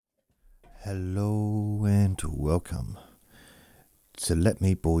Hello and welcome to Let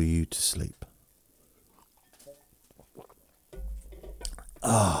Me Bore You to Sleep.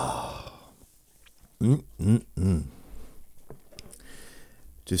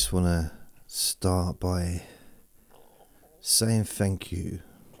 Just want to start by saying thank you.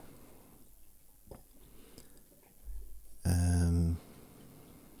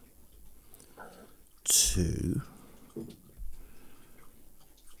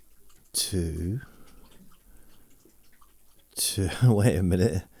 To wait a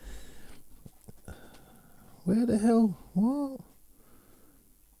minute. Where the hell? What?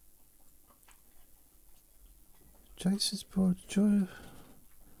 Jason's brought joy.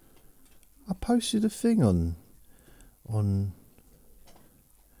 I posted a thing on.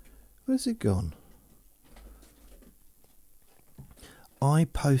 Where's it gone? I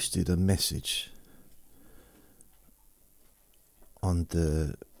posted a message on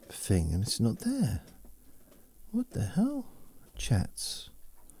the thing and it's not there. What the hell? Chats.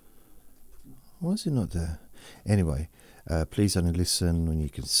 Why is it not there? Anyway, please only listen when you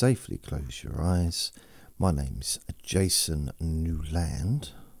can safely close your eyes. My name's Jason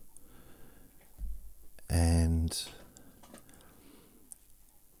Newland. And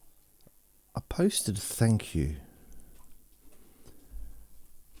I posted a thank you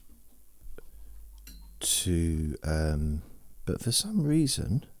to, but for some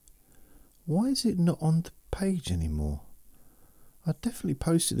reason, why is it not on the page anymore? I definitely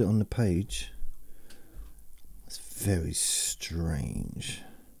posted it on the page. It's very strange.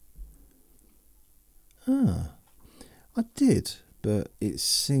 I did, but it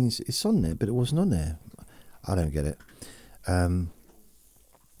seems it's on there, but it wasn't on there. I don't get it.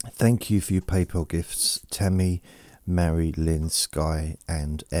 Thank you for your PayPal gifts, Tammy, Mary, Lynn, Sky,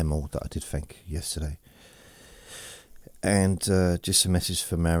 and Emil that I did thank yesterday. And just a message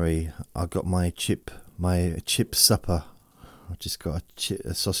for Mary. I got my chip supper. I just got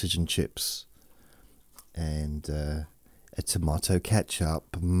a sausage and chips, and a tomato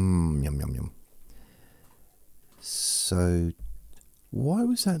ketchup. Yum yum yum. So, why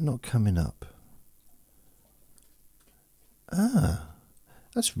was that not coming up?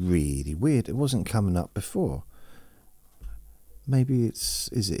 That's really weird. It wasn't coming up before. Maybe is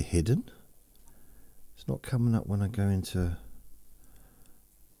it hidden? It's not coming up when I go into...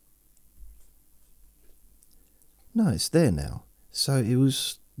 No, it's there now. So it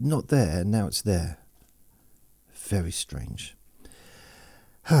was not there, now it's there. Very strange.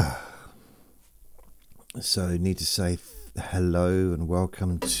 So I need to say hello and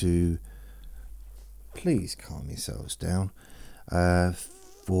welcome to... Please calm yourselves down.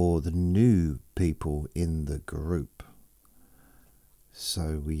 For the new people in the group.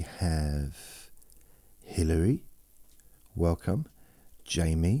 So we have Hillary, welcome.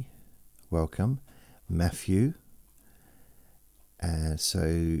 Jamie, welcome. Matthew.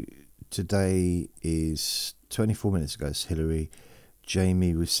 So today is 24 minutes ago, it's Hillary.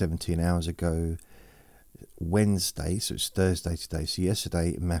 Jamie was 17 hours ago. Wednesday, so it's Thursday today. So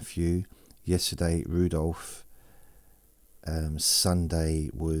yesterday, Matthew. Yesterday, Rudolph. Sunday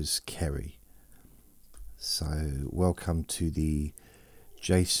was Kerry. So welcome to the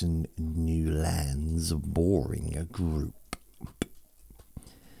Jason Newland's boring group.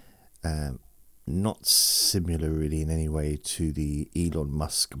 Not similar really in any way to the Elon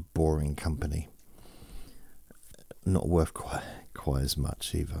Musk boring company. Not worth quite as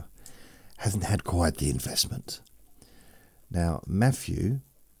much either. Hasn't had quite the investment. Now Matthew,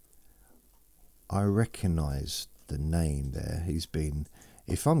 I recognise the name there. He's been,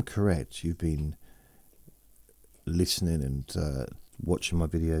 if I'm correct, you've been listening and watching my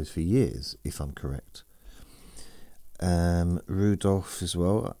videos for years, if I'm correct. Rudolph as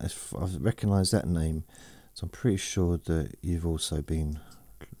well. I've recognised that name, so I'm pretty sure that you've also been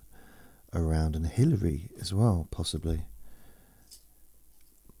around, and Hillary as well, possibly.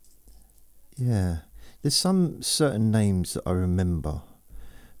 Yeah, there's some certain names that I remember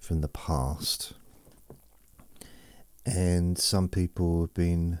from the past, and some people have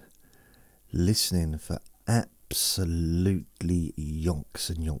been listening for absolutely yonks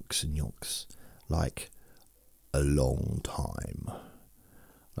and yonks and yonks, like a long time,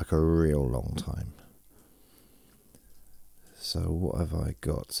 like a real long time. So what have I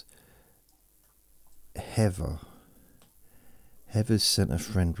got? Heather's sent a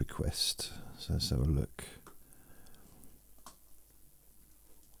friend request, so let's have a look.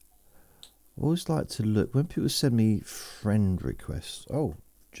 I always like to look when people send me friend requests. Oh,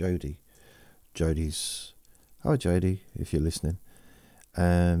 Jodie. Hi Jodie, if you're listening.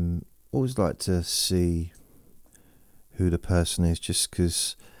 Always like to see who the person is, just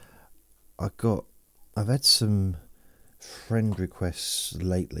because I've had some friend requests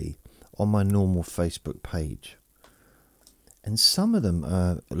lately on my normal Facebook page, and some of them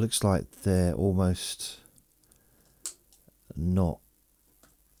it looks like they're almost not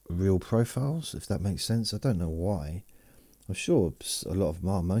real profiles, if that makes sense. I don't know why. I'm sure a lot of them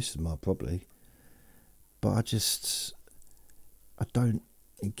are, most of them are probably, but I don't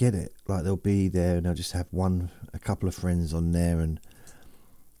get it. Like, they'll be there and they'll just have a couple of friends on there,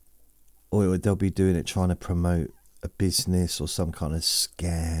 or they'll be doing it trying to promote a business or some kind of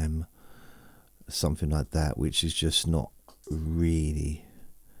scam, something like that, which is just not really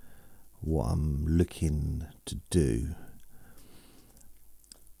what I'm looking to do.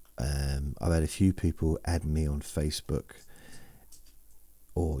 I've had a few people add me on Facebook,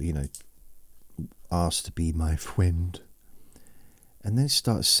 or ask to be my friend, and then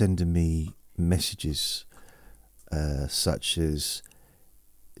start sending me messages such as,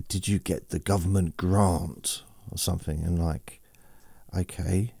 did you get the government grant or something? And like,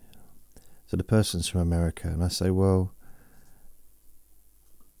 okay, so the person's from America, and I say, well,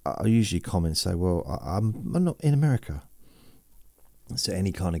 I usually comment, say, well, I'm not in America, so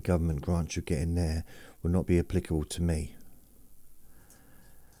any kind of government grant you're getting there will not be applicable to me.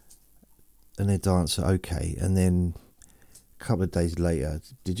 And they'd answer, okay. And then a couple of days later,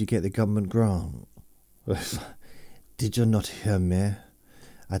 did you get the government grant? Did you not hear me?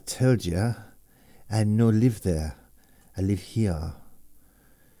 I told you, I no live there. I live here.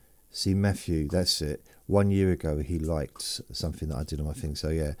 See, Matthew, that's it. 1 year ago, he liked something that I did on my thing. So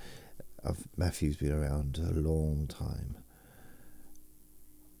yeah, Matthew's been around a long time.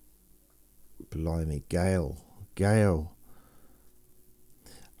 Blimey, Gail.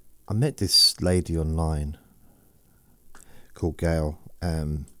 I met this lady online called Gail,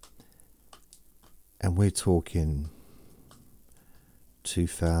 and we're talking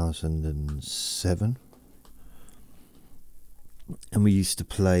 2007, and we used to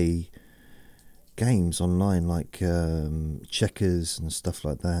play games online like checkers and stuff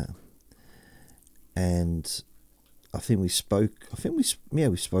like that. And I think we spoke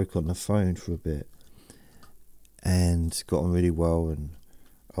on the phone for a bit and got on really well, and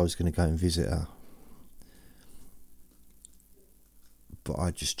I was going to go and visit her, but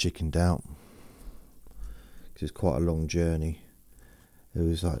I just chickened out because it's quite a long journey. It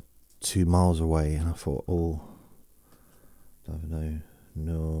was like 2 miles away, and I thought, I don't know,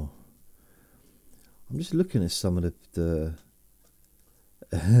 no. I'm just looking at some of the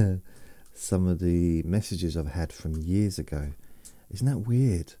some of the messages I've had from years ago. Isn't that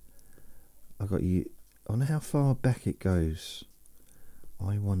weird? I got you. I wonder how far back it goes.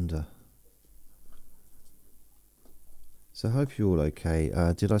 I wonder. So I hope you're all okay.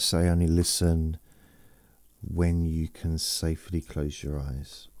 Did I say only listen when you can safely close your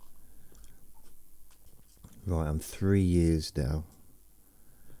eyes? Right, I'm 3 years now.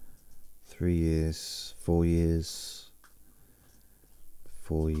 3 years, 4 years.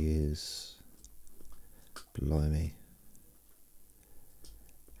 4 years. Blimey.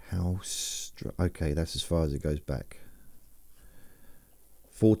 Okay, that's as far as it goes back.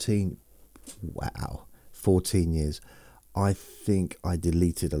 14. Wow. 14 years. I think I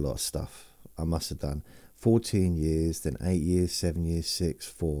deleted a lot of stuff. I must have done. 14 years, then 8 years, 7 years, 6,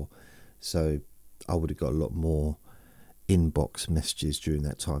 4. So I would have got a lot more inbox messages during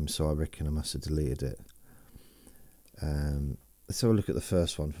that time. So I reckon I must have deleted it. Let's have a look at the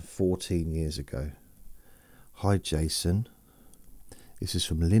first one from 14 years ago. Hi Jason, this is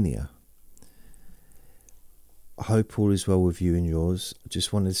from Linear. I hope all is well with you and yours. I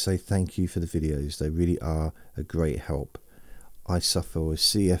just wanted to say thank you for the videos. They really are a great help. I suffer with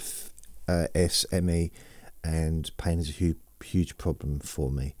CFS, ME, and pain is a huge problem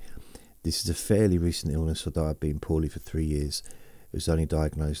for me. This is a fairly recent illness, although I've been poorly for 3 years. It was only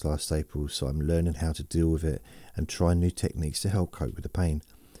diagnosed last April, so I'm learning how to deal with it and try new techniques to help cope with the pain.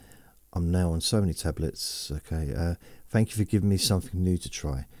 I'm now on so many tablets. Okay, thank you for giving me something new to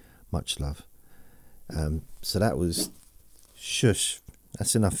try. Much love. So that was... Shush.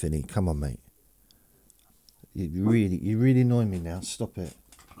 That's enough, Vinny. Come on, mate. You really annoy me now. Stop it.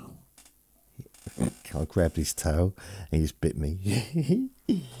 I grabbed his tail and he just bit me.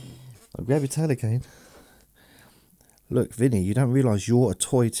 I'll grab your tail again. Look, Vinny, you don't realise you're a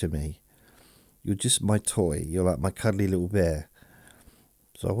toy to me. You're just my toy. You're like my cuddly little bear.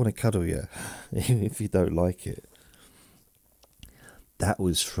 So I want to cuddle you, even if you don't like it. That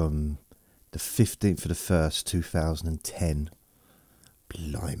was from the 15th of the 1st, 2010.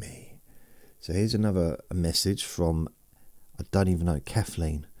 Blimey. So here's another message from, I don't even know,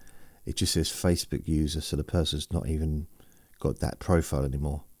 Kathleen. It just says Facebook user, so the person's not even got that profile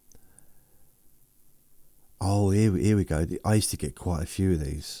anymore. Oh, here we go. I used to get quite a few of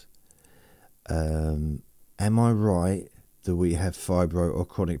these. Am I right that we have fibro or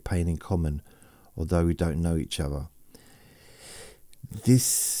chronic pain in common, although we don't know each other?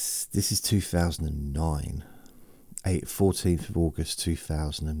 This is 2009. 14th of August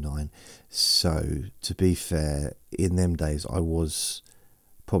 2009. So, to be fair, in them days, I was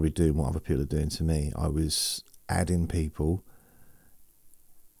probably doing what other people are doing to me. I was adding people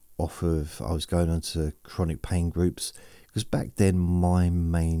I was going on to chronic pain groups, because back then my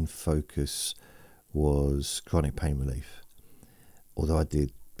main focus was chronic pain relief. Although I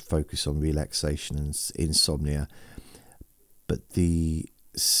did focus on relaxation and insomnia, but the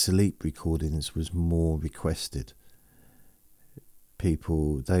sleep recordings was more requested.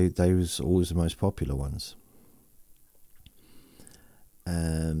 People, they was always the most popular ones.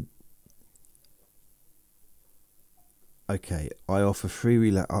 Okay, I offer free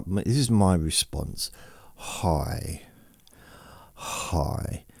relax. This is my response. Hi.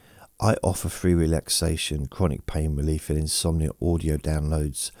 I offer free relaxation, chronic pain relief, and insomnia audio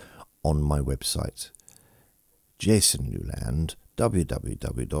downloads on my website. Jason Newland,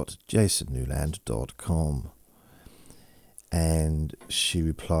 www.jasonnewland.com. And she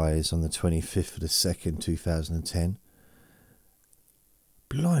replies on the 25th of the 2nd, 2010.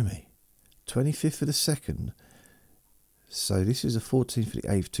 Blimey, 25th of the 2nd. So this is the 14th of the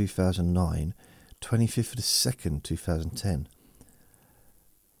 8th, 2009, 25th of the 2nd, 2010.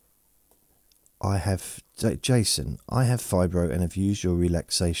 Jason, I have fibro and have used your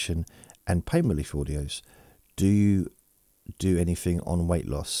relaxation and pain relief audios. Do you do anything on weight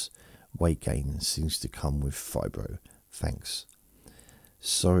loss? Weight gain seems to come with fibro. Thanks.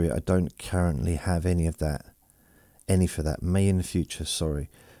 Sorry, I don't currently have any for that. May in the future, sorry.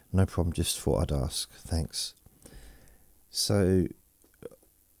 No problem, just thought I'd ask. Thanks. So,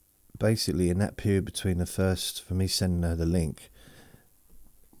 basically, in that period between the first, for me sending her the link,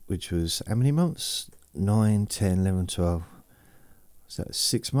 which was how many months? 9, 10, 11, 12. Was that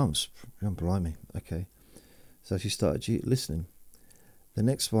 6 months? Oh, blimey. Okay. So she started listening. The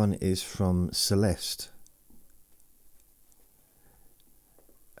next one is from Celeste.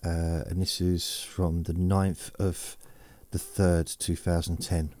 And this is from the 9th of the 3rd,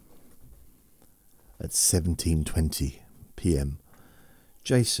 2010. At 17:20 p.m.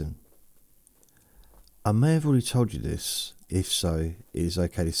 Jason, I may have already told you this. If so, it is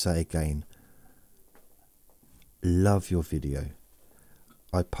okay to say again. Love your video.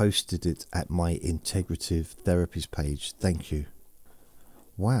 I posted it at my Integrative Therapies page. Thank you.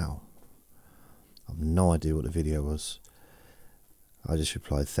 Wow. I have no idea what the video was. I just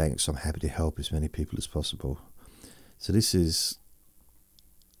replied, thanks. I'm happy to help as many people as possible. So this is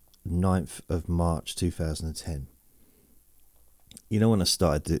 9th of March 2010. You know, when I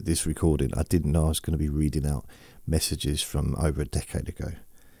started this recording, I didn't know I was going to be reading out messages from over a decade ago.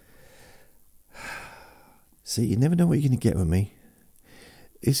 See, you never know what you're going to get with me.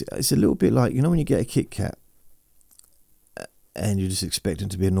 It's a little bit like, you know, when you get a Kit Kat and you're just expecting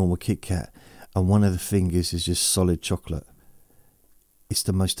to be a normal Kit Kat and one of the fingers is just solid chocolate. It's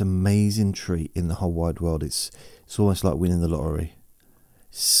the most amazing treat in the whole wide world. It's almost like winning the lottery.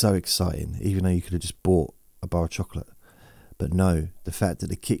 So exciting, even though you could have just bought a bar of chocolate. But no, the fact that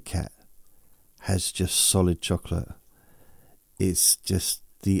the Kit Kat has just solid chocolate, it's just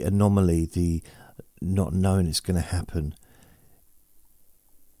the anomaly, the not knowing it's going to happen.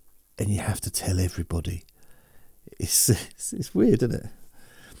 And you have to tell everybody. It's weird, isn't it?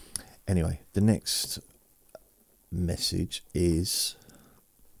 Anyway, the next message is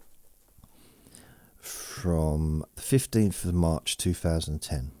from the 15th of March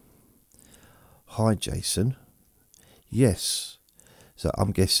 2010. Hi Jason. Yes. So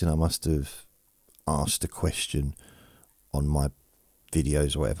I'm guessing I must have asked a question on my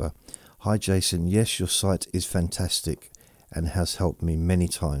videos or whatever. Hi Jason. Yes, your site is fantastic and has helped me many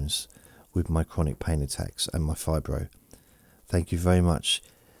times with my chronic pain attacks and my fibro. Thank you very much.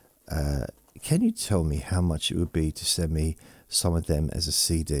 Can you tell me how much it would be to send me some of them as a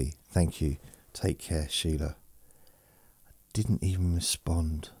CD? Thank you. Take care, Sheila. I didn't even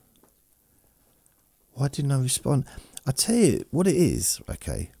respond. Why didn't I respond? I tell you what it is,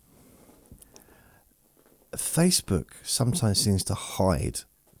 okay? Facebook sometimes seems to hide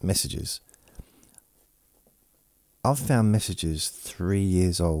messages. I've found messages 3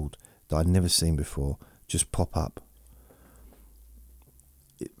 years old that I'd never seen before just pop up.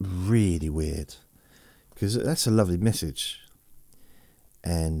 Really weird. Because that's a lovely message.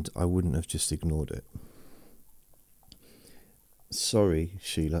 And I wouldn't have just ignored it. Sorry,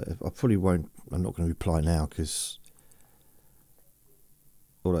 Sheila. I probably won't. I'm not going to reply now because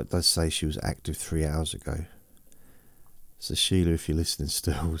All it does say she was active 3 hours ago. So Sheila, if you're listening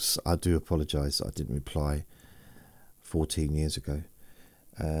still, I do apologise. I didn't reply 14 years ago.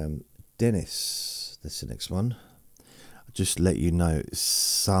 Dennis, that's the next one. I'll just let you know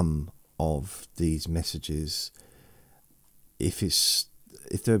some of these messages. If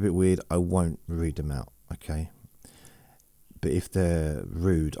they're a bit weird, I won't read them out. Okay. But if they're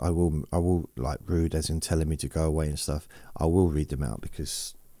rude, I will like rude as in telling me to go away and stuff. I will read them out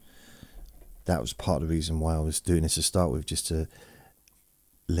because that was part of the reason why I was doing this to start with, just to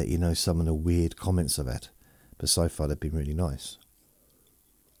let you know some of the weird comments I've had. But so far they've been really nice.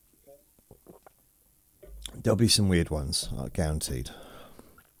 There'll be some weird ones, guaranteed.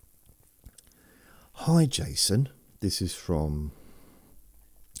 Hi Jason, this is from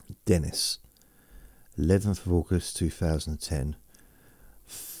Dennis. 11th of August 2010,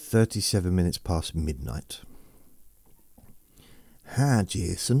 37 minutes past midnight. Hi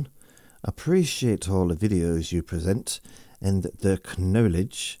Jason, appreciate all the videos you present and the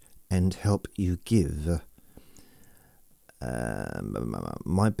knowledge and help you give.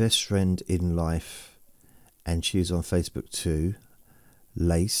 My best friend in life, and she is on Facebook too,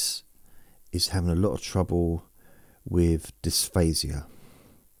 Lace, is having a lot of trouble with dysphagia.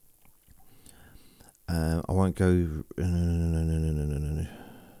 I won't go. No.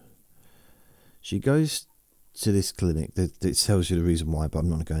 She goes to this clinic. It tells you the reason why, but I'm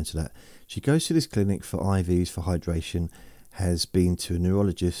not going to go into that. She goes to this clinic for IVs for hydration. Has been to a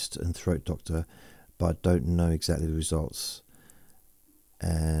neurologist and throat doctor, but I don't know exactly the results.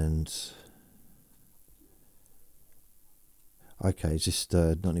 And okay, just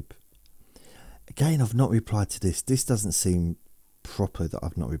not. Again, I've not replied to this. This doesn't seem proper that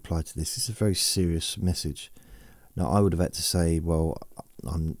I've not replied to this. It's a very serious message. Now, I would have had to say, well,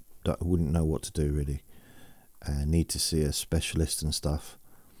 I wouldn't know what to do really. Need to see a specialist and stuff.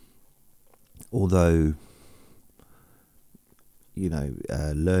 Although,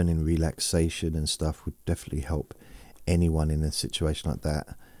 learning relaxation and stuff would definitely help anyone in a situation like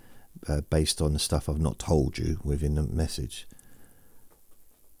that, based on the stuff I've not told you within the message.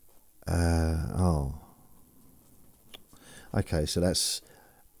 Okay, so that's,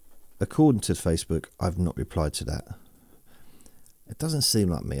 according to Facebook, I've not replied to that. It doesn't seem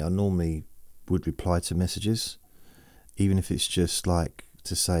like me. I normally would reply to messages, even if it's just like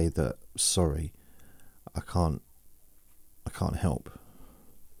to say that, sorry, I can't help.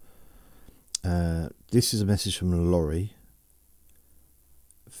 This is a message from Laurie,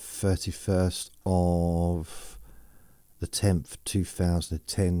 31st of the 10th,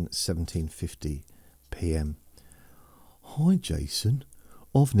 2010, 17:50 p.m. Hi Jason,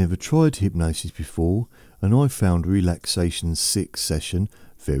 I've never tried hypnosis before and I found Relaxation 6 session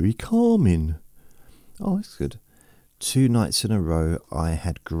very calming. Oh, that's good. 2 nights in a row I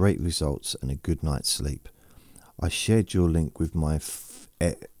had great results and a good night's sleep. I shared your link with my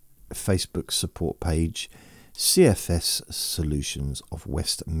Facebook support page, CFS Solutions of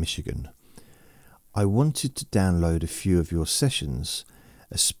West Michigan. I wanted to download a few of your sessions,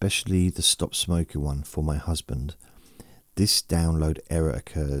 especially the stop smoking one for my husband. This download error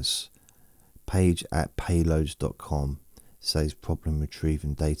occurs. Page at payloads.com says problem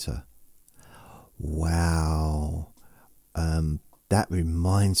retrieving data. Wow. That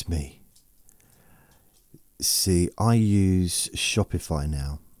reminds me. See, I use Shopify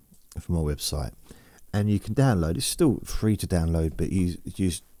now for my website, and you can download. It's still free to download, but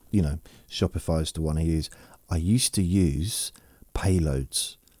use Shopify is the one I use. I used to use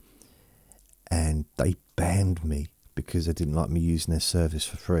Payloads, and they banned me because they didn't like me using their service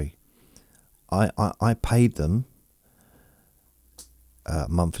for free. I paid them a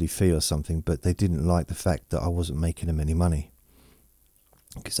monthly fee or something, but they didn't like the fact that I wasn't making them any money,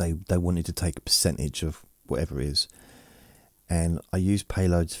 because they wanted to take a percentage of whatever it is. And I used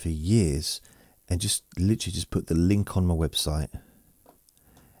Payloads for years, and just literally just put the link on my website,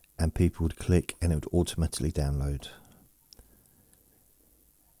 and people would click and it would automatically download.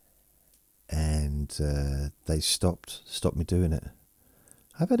 And they stopped me doing it.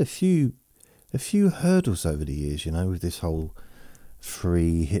 I've had a few hurdles over the years, with this whole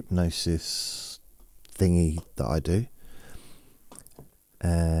free hypnosis thingy that I do.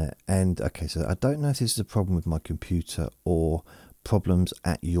 And okay, so I don't know if this is a problem with my computer or problems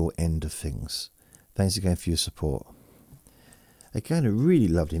at your end of things. Thanks again for your support. Again, a really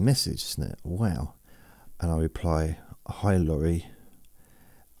lovely message, isn't it? Wow. And I reply, hi Laurie,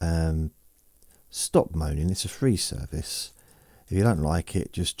 stop moaning, it's a free service. If you don't like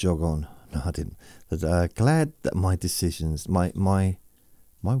it, just jog on. No, I didn't. But glad that my decisions, my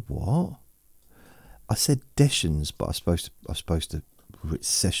what? I said decisions, but I'm supposed to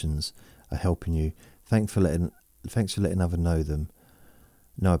sessions are helping you. Thanks for letting others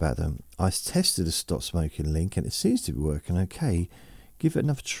know about them. I tested a stop smoking link and it seems to be working okay. Give it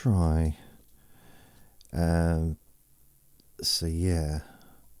another try. So yeah,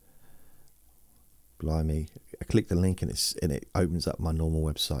 blimey, I click the link and it opens up my normal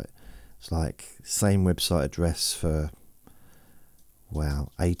website. It's like same website address for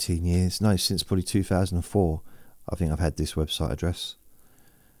 18 years. No, since probably 2004 I think I've had this website address.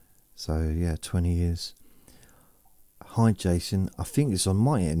 So yeah, 20 years. Hi Jason, I think it's on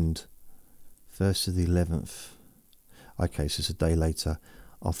my end, 1st of the 11th. Okay, so it's a day later.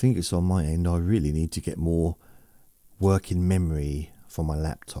 I think it's on my end. I really need to get more working memory for my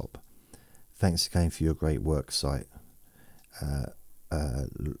laptop. Thanks again for your great work site,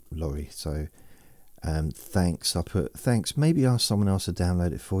 Laurie. So thanks. Thanks. Maybe ask someone else to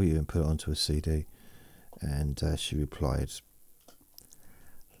download it for you and put it onto a CD. And she replied,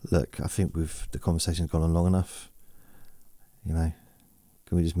 look, I think the conversation's gone on long enough. You know,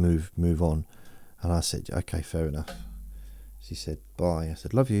 can we just move on? And I said, okay, fair enough. She said, bye. I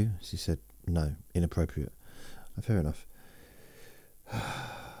said, love you. She said, no, inappropriate. Fair enough.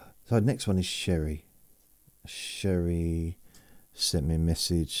 So next one is Sherry. Sherry sent me a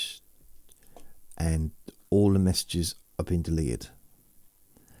message and all the messages have been deleted.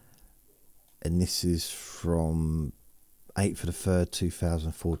 And this is from 8th of the 3rd,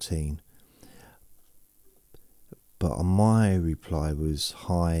 2014. But my reply was,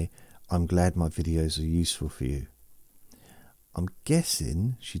 hi, I'm glad my videos are useful for you. I'm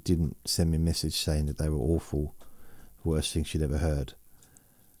guessing she didn't send me a message saying that they were awful, worst thing she'd ever heard.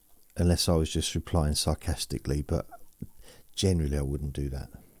 Unless I was just replying sarcastically, but generally I wouldn't do that.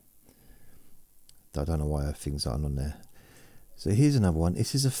 I don't know why things aren't on there. So here's another one.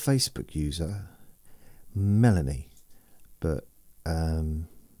 This is a Facebook user, Melanie. But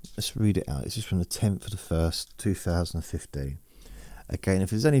let's read it out. This is from the 10th of the 1st, 2015. Again, if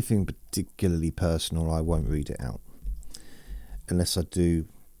there's anything particularly personal, I won't read it out. Unless I do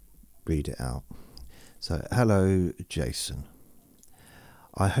read it out. So, hello, Jason.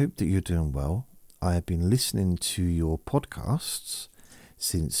 I hope that you're doing well. I have been listening to your podcasts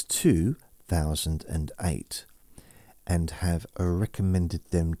since 2008 and have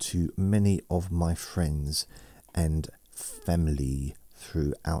recommended them to many of my friends and family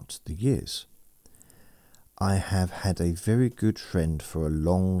throughout the years. I have had a very good friend for a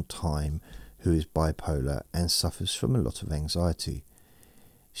long time who is bipolar and suffers from a lot of anxiety.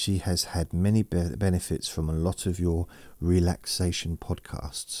 She has had many benefits from a lot of your relaxation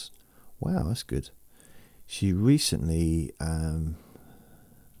podcasts. Wow, that's good. She recently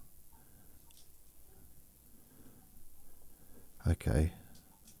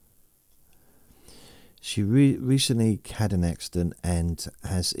She recently had an accident and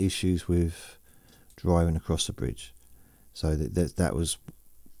has issues with driving across the bridge. So that was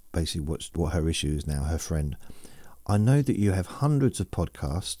basically what her issue is now, her friend. I know that you have hundreds of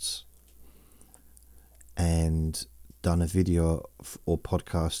podcasts and done a video or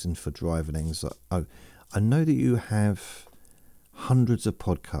podcasting for driving anxiety. Oh, I know that you have hundreds of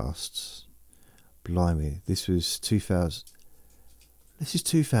podcasts. Blimey, this is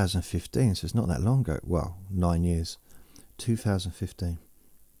 2015, so it's not that long ago. Well, 9 years. 2015.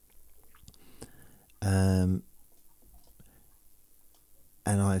 And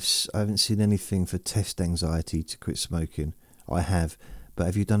I haven't seen anything for test anxiety to quit smoking. I have, but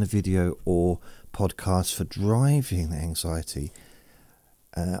have you done a video or podcast for driving anxiety?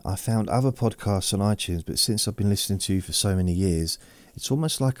 I found other podcasts on iTunes, but since I've been listening to you for so many years, it's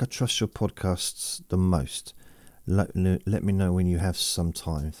almost like I trust your podcasts the most. Let me know when you have some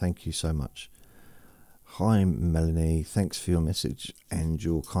time. Thank you so much. Hi, Melanie. Thanks for your message and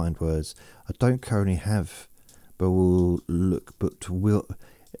your kind words. I don't currently have, but we'll look. But will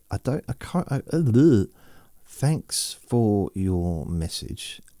I don't. I can't. Thanks for your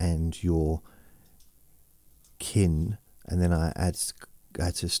message and your kin. And then I had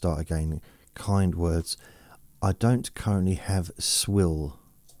to start again. Kind words. I don't currently have swill.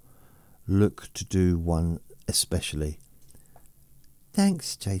 Look to do one especially.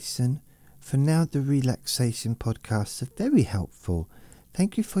 Thanks, Jason. For now, the relaxation podcasts are very helpful.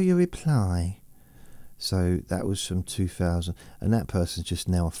 Thank you for your reply. So that was from 2000, and that person's just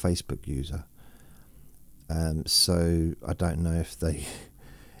now a Facebook user. So I don't know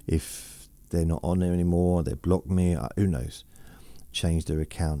if they're not on there anymore, they blocked me. Who knows? Changed their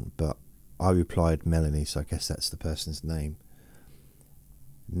account, but I replied Melanie, so I guess that's the person's name.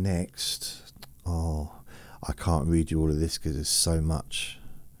 Next, I can't read you all of this because there's so much.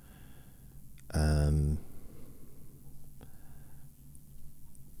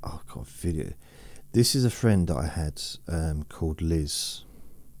 got a video. This is a friend that I had called Liz,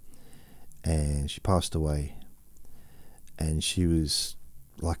 and she passed away, and she was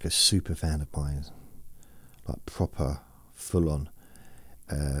like a super fan of mine, like proper, full on.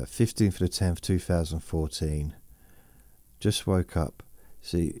 15th of the 10th, 2014. Just woke up.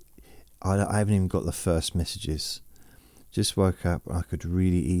 See, I haven't even got the first messages. Just woke up. I could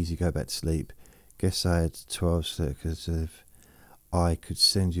really easily go back to sleep. Guess I had 12 seconds of. I could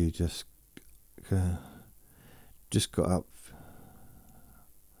send you just got up.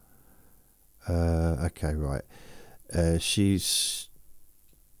 Okay, right. She's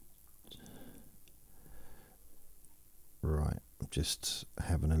right. I'm just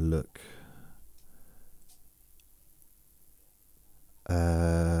having a look.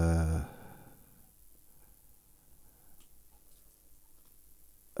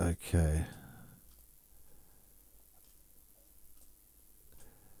 Okay.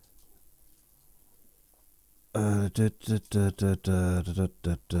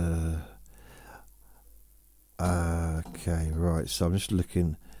 Okay, right. So I'm just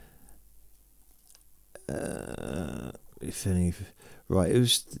looking. If any, right? It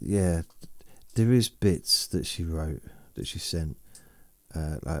was There is bits that she wrote that she sent,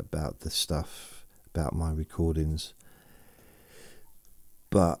 like about the stuff about my recordings,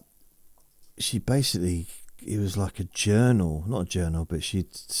 but she basically, it was like a journal, not a journal, but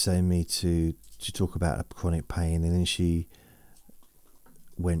she'd say me to talk about chronic pain, and then she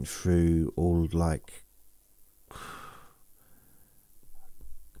went through all like.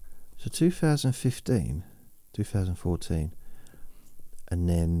 So 2015, 2014, and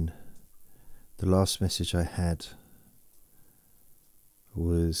then the last message I had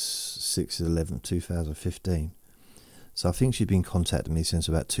was 6th of 11th, 2015. So I think she'd been contacting me since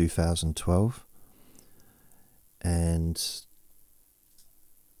about 2012. And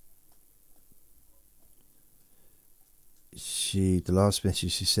the last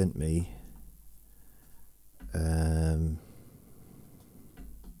message she sent me,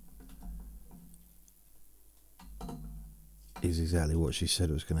 is exactly what she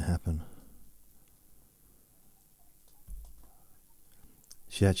said was going to happen.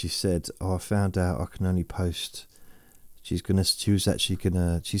 She actually said, I found out I can only post. She said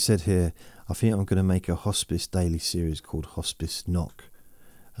here, I think I'm going to make a hospice daily series called Hospice Knock,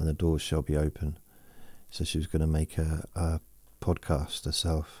 and the doors shall be open. So she was going to make a podcast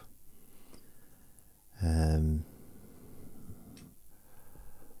herself.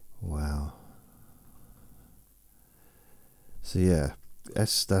 Wow. So yeah,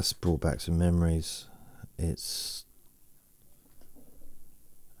 that's brought back some memories. It's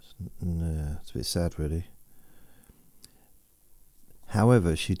a bit sad, really.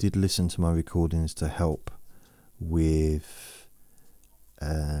 However, she did listen to my recordings to help with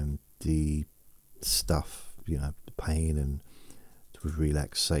the stuff, the pain and with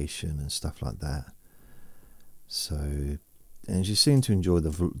relaxation and stuff like that. So, and she seemed to enjoy the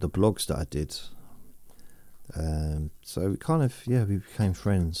blogs that I did. So we kind of, we became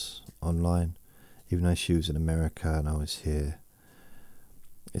friends online, even though she was in America and I was here.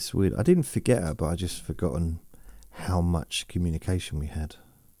 It's weird. I didn't forget her, but I just forgotten how much communication we had.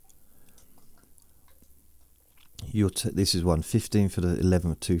 This is 15th of the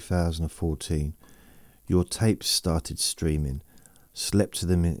 11th, 2014. Your tapes started streaming. Slept to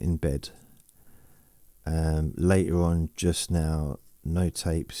them in bed. Later on, just now, no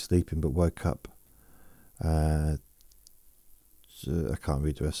tapes, sleeping, but woke up. So I can't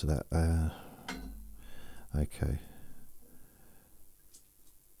read the rest of that. Okay.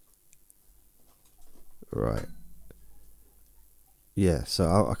 Right. Yeah,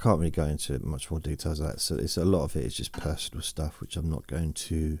 so I can't really go into much more details of that. So it's a lot of it is just personal stuff, which I'm not going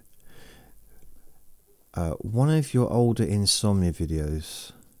to. One of your older insomnia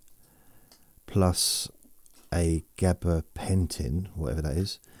videos, plus a gabapentin, whatever that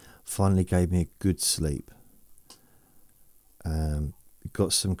is, finally gave me a good sleep.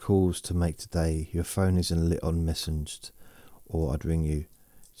 Got some calls to make today. Your phone isn't lit on messaged, or I'd ring you.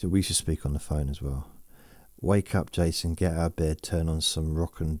 So we should speak on the phone as well. Wake up, Jason, get out of bed, turn on some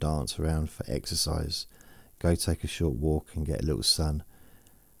rock and dance around for exercise. Go take a short walk and get a little sun.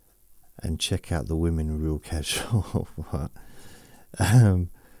 And check out the women real casual.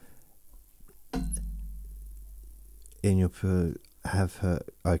 In your have her.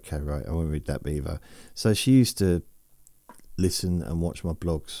 Okay, right. I won't read that either. So she used to listen and watch my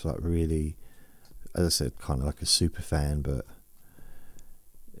blogs, like really, as I said, kind of like a super fan. But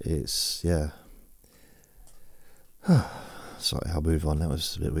it's Sorry, I'll move on. That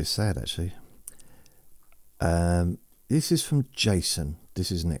was a bit sad, actually. This is from Jason.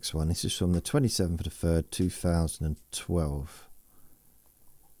 This is the next one. This is from the 27th of the 3rd, 2012.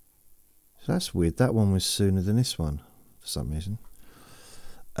 So that's weird. That one was sooner than this one for some reason.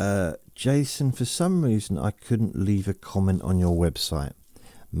 Jason, for some reason I couldn't leave a comment on your website.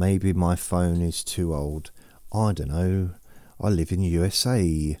 Maybe my phone is too old. I don't know. I live in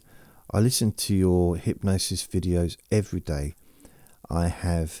USA. I listen to your hypnosis videos every day. I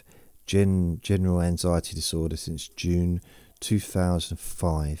have general anxiety disorder since June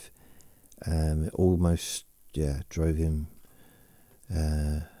 2005. It almost drove him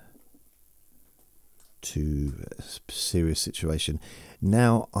to a serious situation.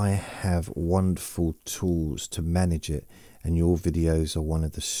 Now I have wonderful tools to manage it, and your videos are one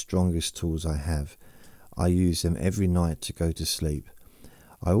of the strongest tools I have. I use them every night to go to sleep.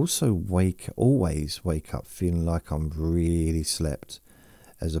 I also always wake up feeling like I'm really slept,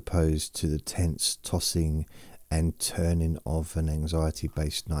 as opposed to the tense tossing and turning of an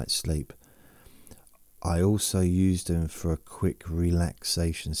anxiety-based night's sleep. I also use them for a quick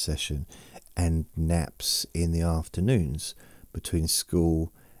relaxation session and naps in the afternoons between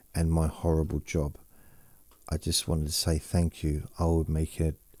school and my horrible job. I just wanted to say thank you. I would make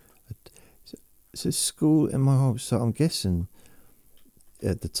it. It's a school in my home, so I'm guessing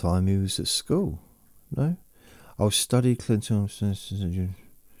at the time he was at school. No? I'll study Clinton.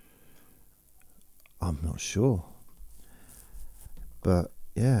 I'm not sure. But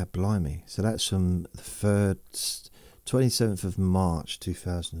yeah, blimey. So that's from the 27th of March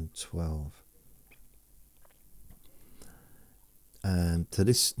 2012. So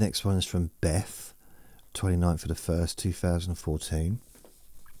this next one is from Beth, 29th of the 1st, 2014.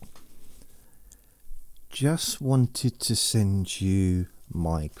 Just wanted to send you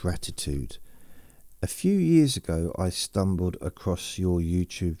my gratitude. A few years ago, I stumbled across your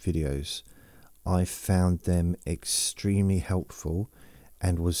YouTube videos. I found them extremely helpful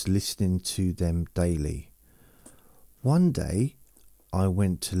and was listening to them daily. One day, I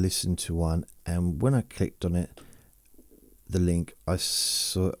went to listen to one, and when I clicked on it, the link, I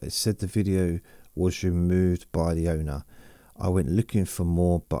saw it said the video was removed by the owner. I went looking for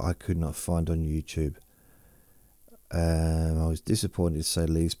more, but I could not find on YouTube. I was disappointed to say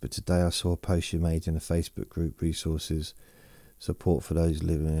the least, but today I saw a post you made in a Facebook group, resources, support for those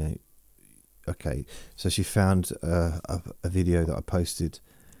living. Okay, so she found a video that I posted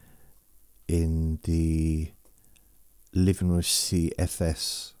in the Living with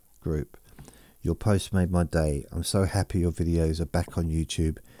CFS group. Your post made my day. I'm so happy your videos are back on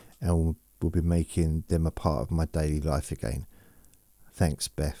YouTube and will be making them a part of my daily life again. Thanks,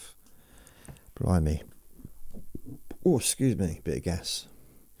 Beth. Blimey. Oh, excuse me, bit of gas.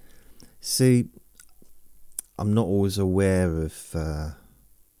 See, I'm not always aware of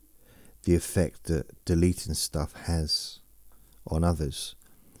the effect that deleting stuff has on others.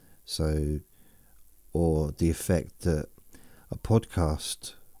 So, or the effect that a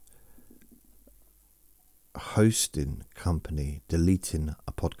podcast hosting company deleting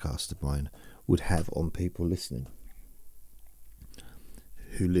a podcast of mine would have on people listening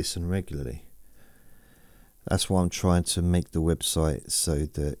who listen regularly. That's why I'm trying to make the website so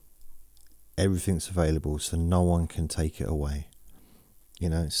that everything's available, so no one can take it away. You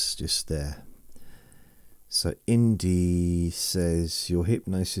know, it's just there. So Indy says, your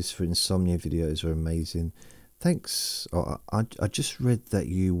hypnosis for insomnia videos are amazing. Thanks. I just read that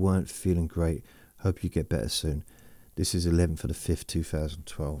you weren't feeling great. Hope you get better soon. This is 11th of the 5th,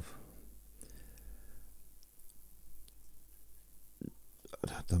 2012.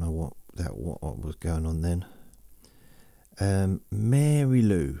 I don't know what was going on then. Mary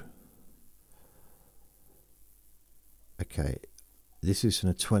Lou. Okay, this is from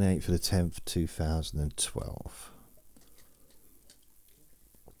the 28th of the 10th, 2012.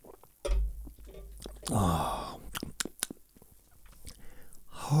 Oh.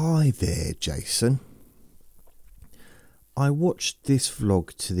 Hi there, Jason. I watched this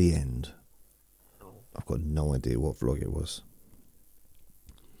vlog to the end. I've got no idea what vlog it was.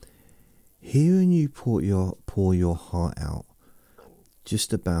 Hearing you pour your heart out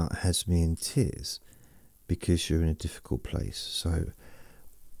just about has me in tears because you're in a difficult place. So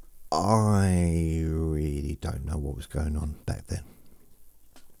I really don't know what was going on back then.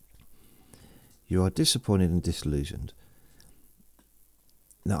 You are disappointed and disillusioned.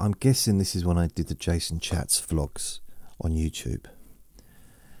 Now, I'm guessing this is when I did the Jason Chats vlogs on YouTube.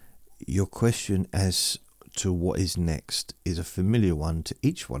 Your question as to what is next is a familiar one to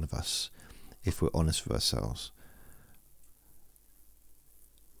each one of us, if we're honest with ourselves.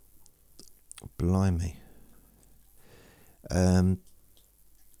 Blimey.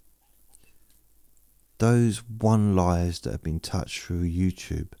 those one lies that have been touched through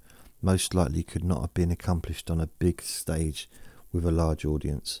YouTube most likely could not have been accomplished on a big stage with a large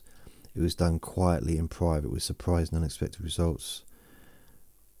audience. It was done quietly in private with surprising and unexpected results.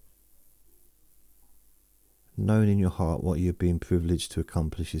 Knowing in your heart what you've been privileged to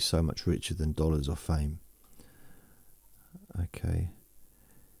accomplish is so much richer than dollars or fame. Okay.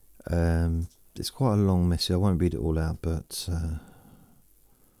 It's quite a long message. I won't read it all out, but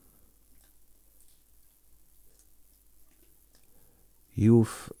you will.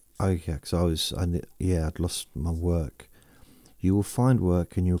 Okay, because I'd lost my work. You will find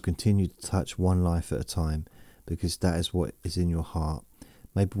work, and you'll continue to touch one life at a time, because that is what is in your heart.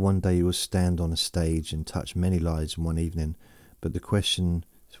 Maybe one day you will stand on a stage and touch many lives in one evening, but the question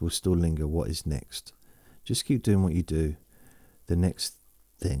will still linger: what is next? Just keep doing what you do. The next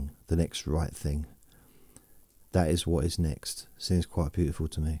thing, the next right thing. That is what is next. Seems quite beautiful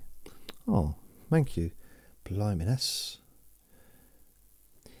to me. Oh, thank you. Blimey, that's...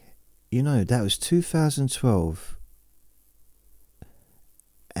 You know, that was 2012,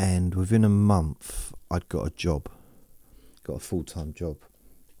 and within a month I'd got a job. Got a full-time job.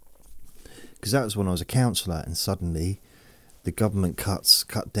 Because that was when I was a counsellor, and suddenly the government cut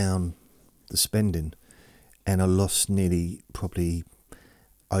down the spending, and I lost nearly probably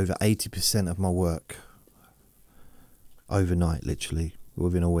over 80% of my work overnight, literally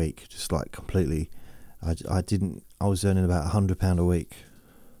within a week, just like completely. I was earning about £100 a week,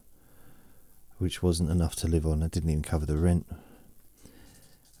 which wasn't enough to live on. I didn't even cover the rent.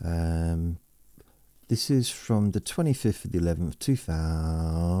 This is from the 25th of the 11th,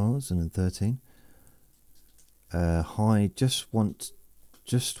 2013. Hi, just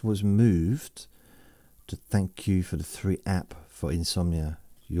was moved to thank you for the 3 app for insomnia.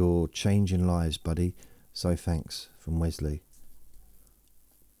 You're changing lives, buddy. So thanks, from Wesley.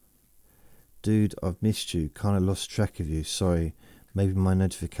 Dude, I've missed you. Kind of lost track of you. Sorry. Maybe my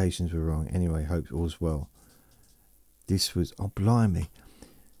notifications were wrong. Anyway, hope all's well. This was... Oh, blimey.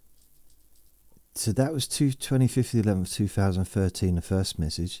 So that was 25th of the 11th, 2013, the first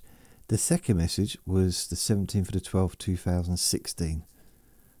message. The second message was the 17th of the 12th, 2016.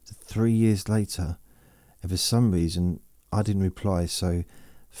 So 3 years later, and for some reason, I didn't reply, so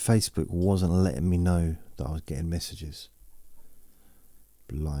Facebook wasn't letting me know that I was getting messages.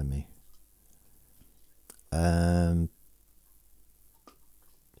 Blimey.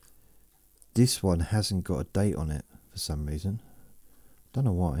 This one hasn't got a date on it for some reason. Don't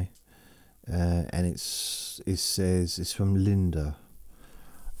know why. And it says it's from Linda.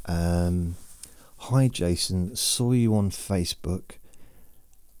 Hi Jason, saw you on Facebook.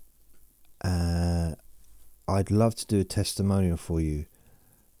 I'd love to do a testimonial for you.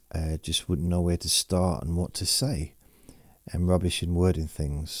 Just wouldn't know where to start and what to say. And rubbish in wording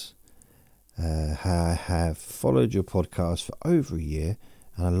things. I have followed your podcast for over a year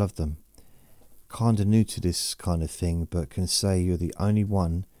and I love them. Kinda new to this kind of thing, but can say you're the only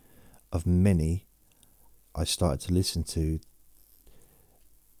one of many I started to listen to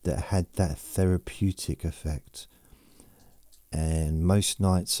that had that therapeutic effect. And most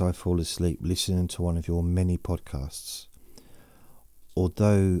nights I fall asleep listening to one of your many podcasts.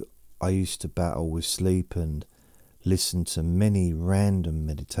 Although I used to battle with sleep and listen to many random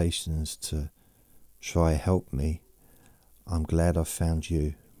meditations to try help me, I'm glad I found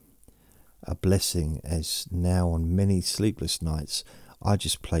you. A blessing, as now on many sleepless nights I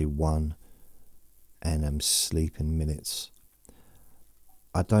just play one and am asleep in minutes.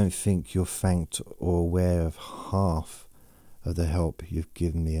 I don't think you're thanked or aware of half of the help you've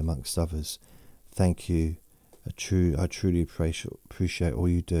given me amongst others. Thank you. I truly appreciate all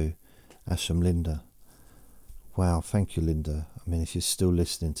you do. That's from Linda. Wow, thank you, Linda. I mean, if you're still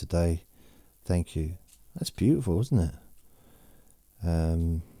listening today, thank you. That's beautiful, isn't it?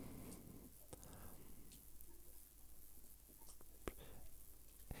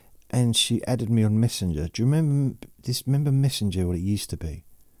 And she added me on Messenger. Do you remember this? Remember Messenger, what it used to be?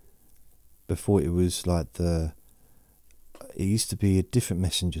 Before it was like it used to be a different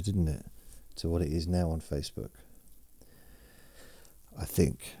Messenger, didn't it? To what it is now on Facebook. I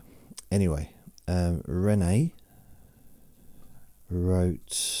think. Anyway, Renee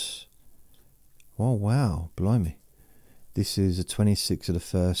wrote... Oh, wow, blimey. This is the 26th of the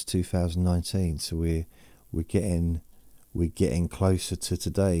 1st, 2019. So we're getting closer to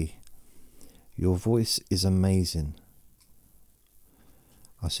today. Your voice is amazing.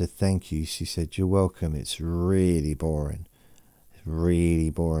 I said thank you. She said you're welcome. It's really boring. It's really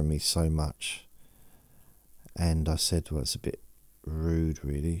boring me so much. And I said, well, it's a bit rude,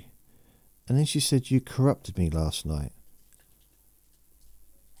 really. And then she said, you corrupted me last night.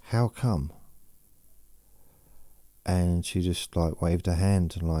 How come? and she just like waved her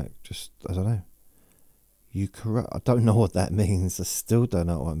hand and like just, I don't know, you corrupt. I don't know what that means. I still don't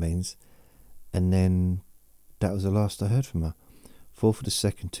know what it means. And then that was the last I heard from her. 4th of the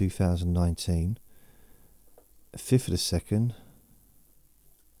 2nd, 2019. 5th of the 2nd.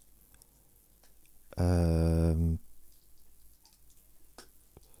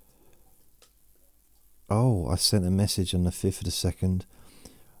 I sent a message on the 5th of the 2nd.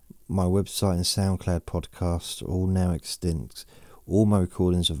 My website and SoundCloud podcast are all now extinct. All my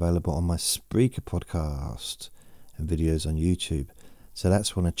recordings are available on my Spreaker podcast and videos on YouTube. So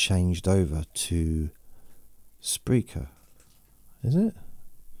that's when I changed over to Spreaker. Is it?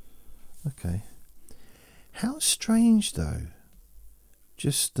 Okay. How strange though.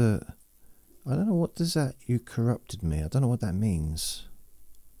 Just I don't know, what does that, you corrupted me? I don't know what that means.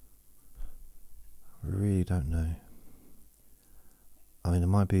 I really don't know. I mean,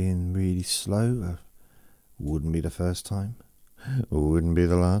 am I being really slow? Wouldn't be the first time. Wouldn't be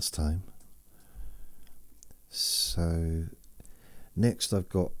the last time. So, next I've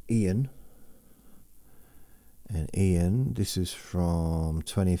got Ian. And Ian, this is from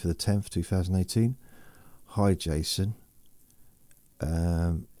 20th of the 10th, 2018. Hi, Jason.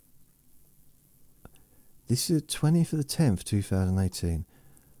 This is 20th of the 10th, 2018.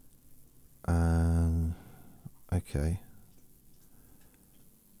 Okay.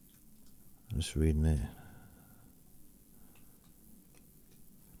 I'm just reading it.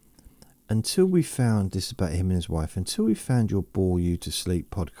 Until we found this about him and his wife, until we found your Bore You to Sleep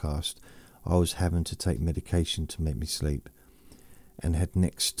podcast, I was having to take medication to make me sleep and had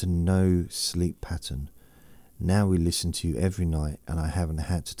next to no sleep pattern. Now we listen to you every night and I haven't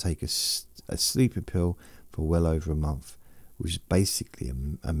had to take a sleeping pill for well over a month, which is basically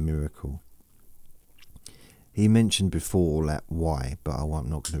a miracle. He mentioned before that why, but I'm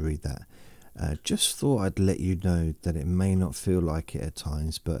not going to read that. Just thought I'd let you know that it may not feel like it at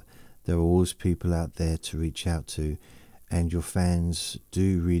times, but there are always people out there to reach out to, and your fans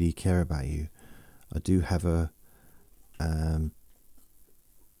do really care about you. I do have a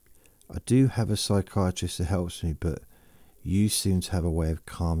psychiatrist that helps me, but you seem to have a way of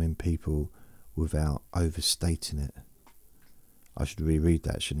calming people without overstating it. I should reread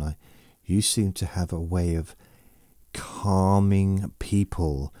that, shouldn't I? You seem to have a way of calming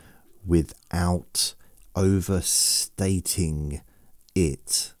people without overstating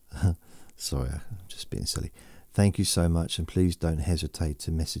it. Sorry, I'm just being silly. Thank you so much, and please don't hesitate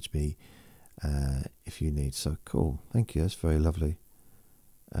to message me if you need. So cool. Thank you. That's very lovely.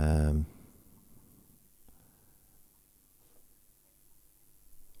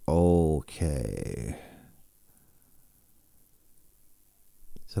 Okay.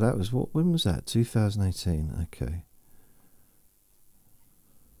 So that was when was that? 2018. Okay.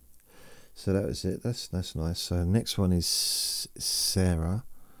 So that was it. That's nice. So next one is Sarah.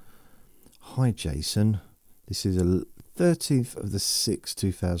 Hi Jason. This is a 13th of the 6th,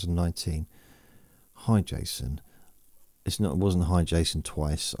 2019. Hi Jason. It wasn't Hi Jason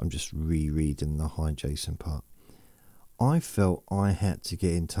twice. I'm just rereading the Hi Jason part. I felt I had to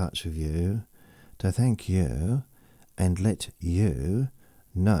get in touch with you to thank you and let you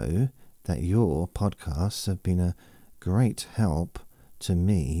know that your podcasts have been a great help to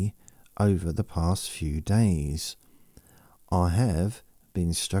me over the past few days. I have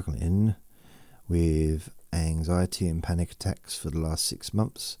been struggling with anxiety and panic attacks for the last 6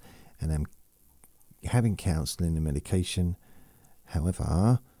 months, and I'm having counselling and medication.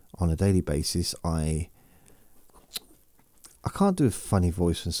 However, on a daily basis, I can't do a funny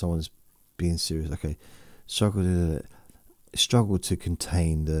voice when someone's being serious. Okay, struggle to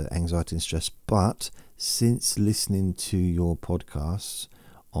contain the anxiety and stress, but since listening to your podcasts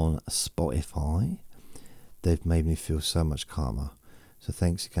on Spotify, they've made me feel so much calmer. So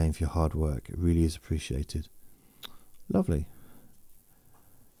thanks again for your hard work. It really is appreciated. Lovely.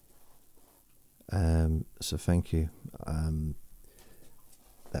 So thank you.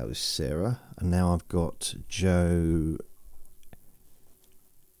 That was Sarah, and now I've got Joe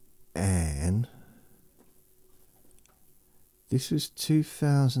Anne. This was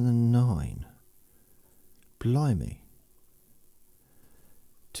 2009. Blimey.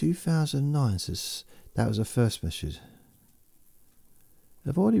 2009 says that was her first message.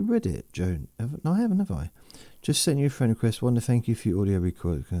 I've already read it, Joan. No, I haven't, have I? Just sent you a friend request. Want to thank you for your audio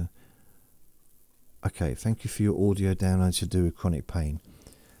record. Okay, thank you for your audio downloads to do with chronic pain.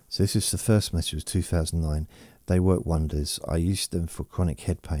 So this is the first message, was 2009. They work wonders. I used them for chronic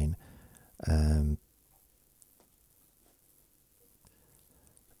head pain.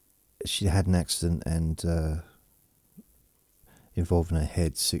 She had an accident and involving her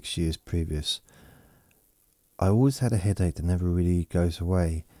head 6 years previous. I always had a headache that never really goes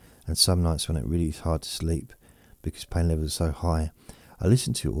away, and some nights when it really is hard to sleep because pain levels are so high, I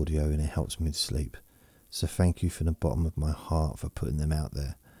listen to your audio and it helps me to sleep. So thank you from the bottom of my heart for putting them out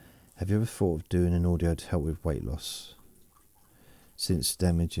there. Have you ever thought of doing an audio to help with weight loss? Since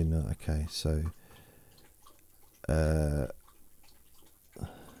damaging, okay, so let's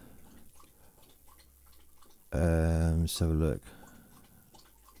have a look.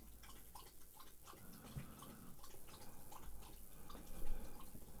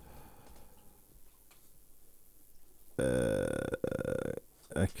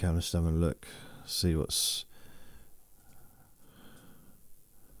 Okay, I'm just having a look, see what's.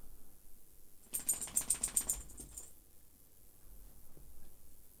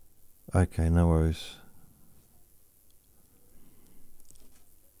 Okay, no worries.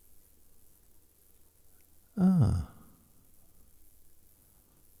 Ah.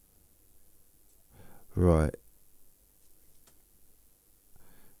 Right.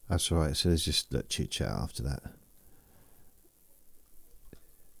 That's right, so there's just that chit chat after that.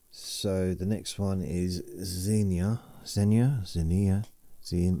 So the next one is Xenia.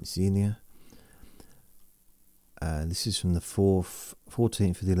 This is from the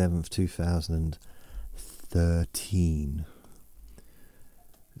 14th of the 11th, 2013.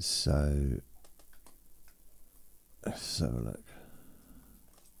 So let's have a look.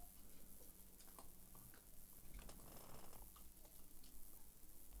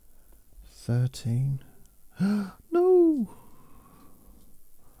 No.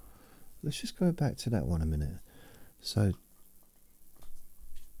 Let's just go back to that one a minute. So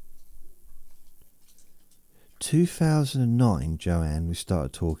 2009, Joanne, we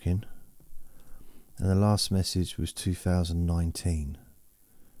started talking, and the last message was 2019.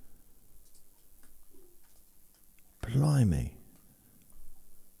 Blimey.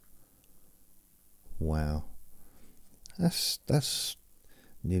 Wow. That's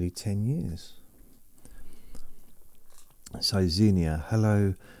nearly 10 years. So Xenia,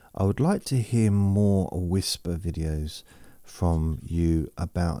 hello. I would like to hear more whisper videos from you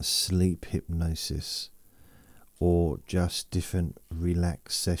about sleep hypnosis, or just different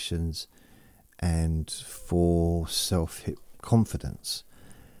relax sessions and for self-confidence.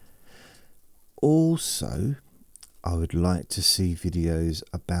 Also, I would like to see videos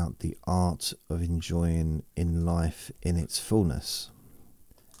about the art of enjoying in life in its fullness.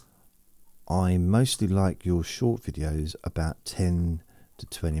 I mostly like your short videos, about 10 to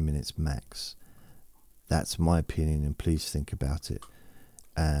 20 minutes max. That's my opinion, and please think about it.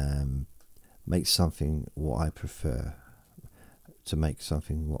 Make something what I prefer.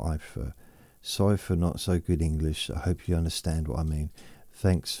 Sorry for not so good English. I hope you understand what I mean.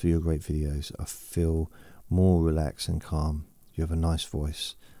 Thanks for your great videos. I feel more relaxed and calm. You have a nice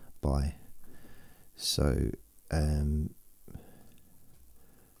voice. Bye. So,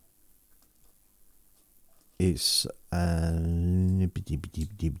 it's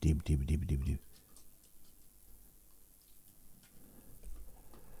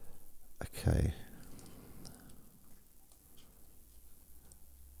okay.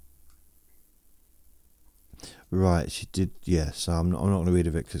 Right, she did. Yeah, so I'm not going to read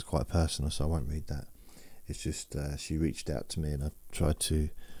it because it's quite personal, so I won't read that. It's just she reached out to me and I tried to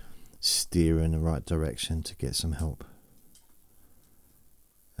steer her in the right direction to get some help.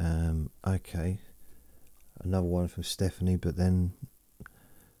 Okay, another one from Stephanie, but then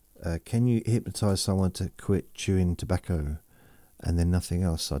can you hypnotize someone to quit chewing tobacco and then nothing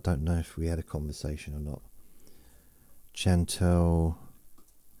else? I don't know if we had a conversation or not. Chantel,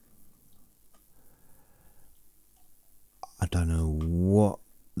 I don't know what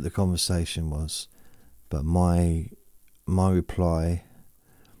the conversation was, but my reply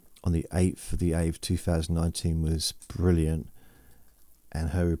on the 8th of the 8th 2019 was brilliant, and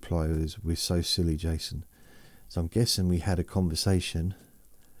her reply was, "We're so silly, Jason." So I'm guessing we had a conversation,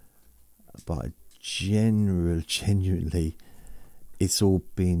 but genuinely it's all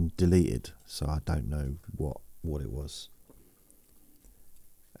been deleted, so I don't know what it was.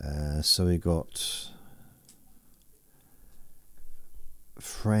 So we got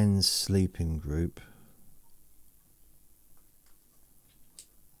friends sleeping group.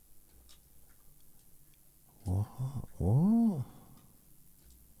 What?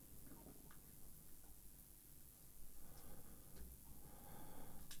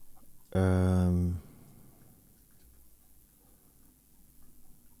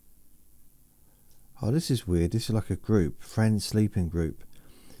 Oh, this is weird. This is like a group, friends sleeping group,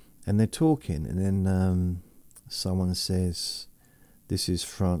 and they're talking, and then someone says, this is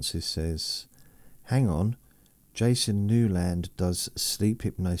Francis, says, "Hang on, Jason Newland does sleep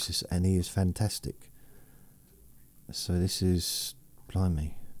hypnosis and he is fantastic." So this is,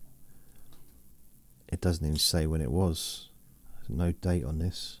 blimey, it doesn't even say when it was. There's no date on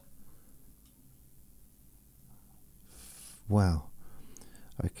this. Wow.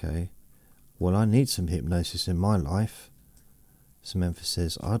 Okay. Well, I need some hypnosis in my life. Samantha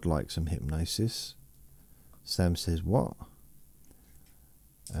says, I'd like some hypnosis. Sam says, what?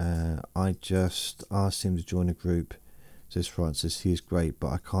 I just asked him to join a group. Says Francis, he is great,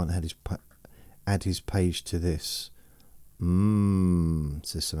 but I can't add his page to this.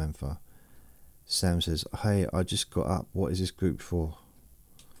 Says Samantha. Sam says, hey, I just got up. What is this group for?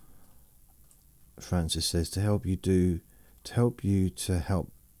 Francis says, to help you to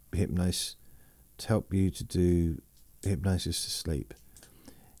do hypnosis to sleep.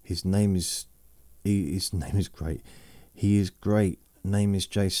 His name is great. He is great. Name is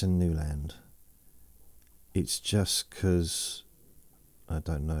Jason Newland. It's just because I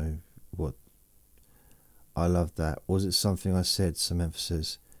don't know what. I love that. Was it something I said? Samantha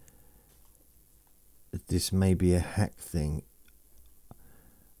says, this may be a hack thing.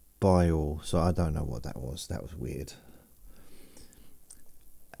 By all. So I don't know what that was. That was weird.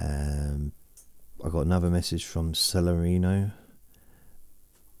 I got another message from Celerino.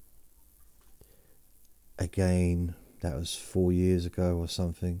 Again, that was 4 years ago or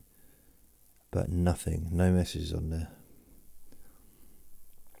something. But nothing. No messages on there.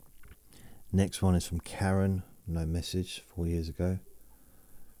 Next one is from Karen. No message. 4 years ago.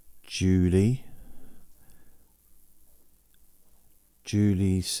 Julie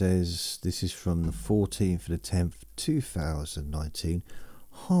says, this is from the 14th of the 10th, 2019.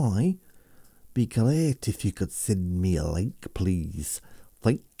 Hi, be glad if you could send me a link, please.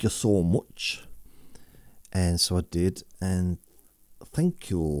 Thank you so much. And so I did, and thank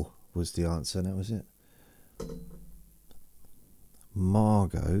you was the answer, and that was it.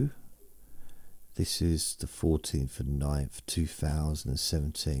 Margot, this is the 14th of the 9th,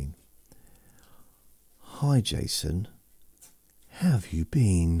 2017. Hi, Jason. How have you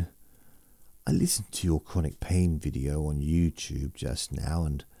been? I listened to your chronic pain video on YouTube just now,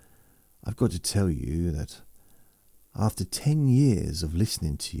 and I've got to tell you that after 10 years of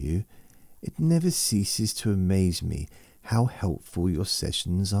listening to you, it never ceases to amaze me how helpful your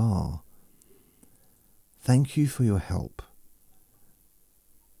sessions are. Thank you for your help.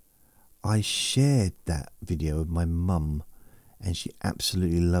 I shared that video with my mum, and she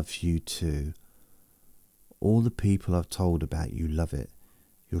absolutely loves you too. All the people I've told about you love it.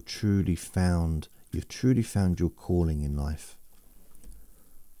 You've truly found your calling in life.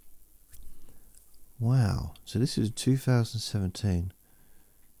 Wow. So this is 2017.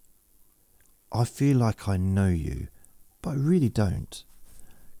 I feel like I know you, but I really don't.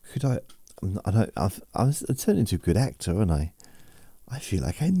 Could I don't. I'm turning into a good actor, aren't I? I feel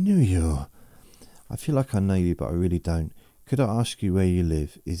like I knew you. I feel like I know you, but I really don't. Could I ask you where you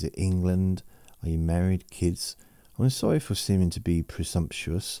live? Is it England? Are you married? Kids? I'm sorry for seeming to be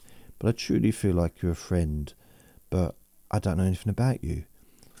presumptuous, but I truly feel like you're a friend, but I don't know anything about you.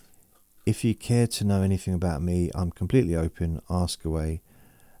 If you care to know anything about me, I'm completely open. Ask away.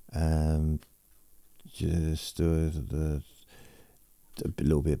 Just a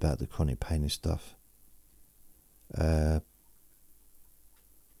little bit about the chronic pain and stuff.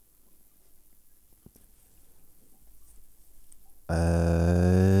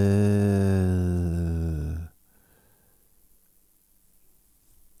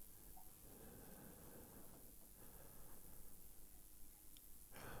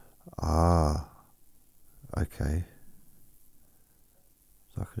 Okay.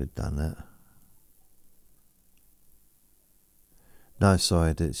 So I could have done that. No,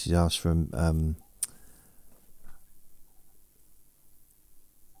 sorry, she asked from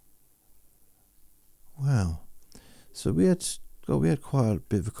wow. So we had quite a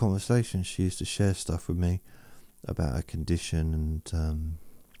bit of a conversation. She used to share stuff with me about her condition and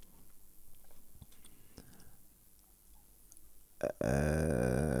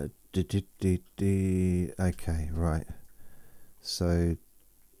okay, right. So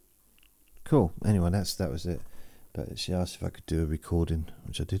cool. Anyway, that was it. But she asked if I could do a recording,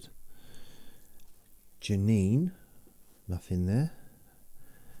 which I did. Janine, nothing there.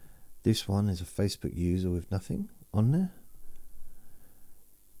 This one is a Facebook user with nothing on there.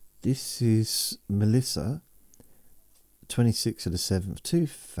 This is Melissa, 26th of the 7th,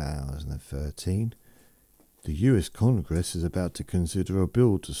 2013. The US Congress is about to consider a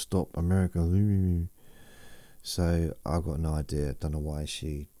bill to stop American. So I've got no idea. Don't know why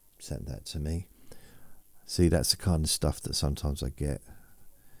she sent that to me. See, that's the kind of stuff that sometimes I get.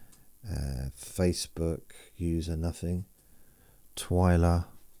 Facebook user nothing. Twyla.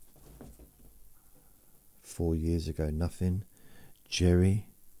 4 years ago, nothing. Jerry,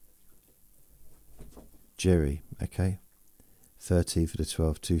 okay. 13th of the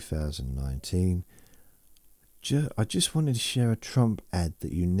 12th, 2019. I just wanted to share a Trump ad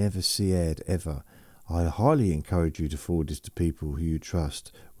that you never see aired ever. I highly encourage you to forward this to people who you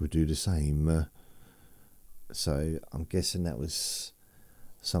trust will do the same. So I'm guessing that was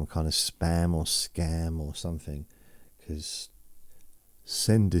some kind of spam or scam or something, because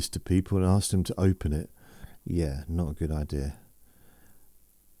send this to people and ask them to open it. Yeah, not a good idea.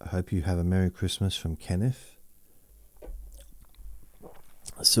 I hope you have a Merry Christmas from Kenneth.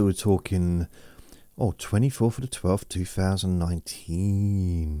 So we're talking 24th of the 12th,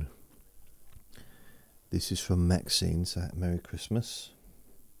 2019. This is from Maxine, so Merry Christmas.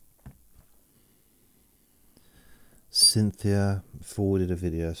 Cynthia forwarded a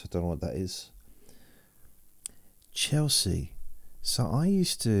video, so I don't know what that is. Chelsea. So I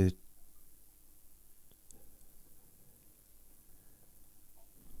used to...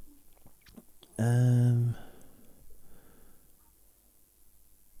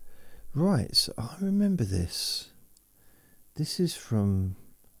 Right, so I remember this. This is from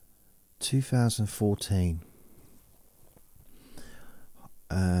 2014.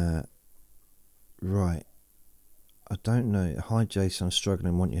 Right. I don't know. Hi Jason, I'm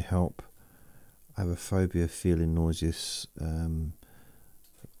struggling, want your help. I have a phobia of feeling nauseous.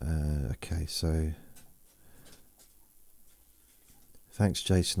 Okay, so thanks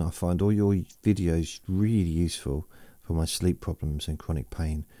Jason. I find all your videos really useful for my sleep problems and chronic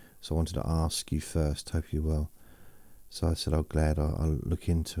pain. So I wanted to ask you first. Hope you're well. So I said, glad I'll look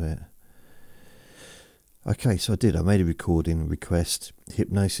into it. Okay, so I did. I made a recording request.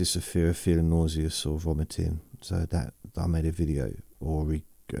 Hypnosis of fear of feeling nauseous or vomiting. So that I made a video, or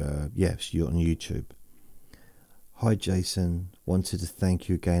yes, you're on YouTube. Hi Jason, wanted to thank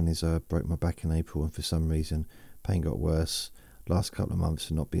you again as I broke my back in April and for some reason pain got worse. Last couple of months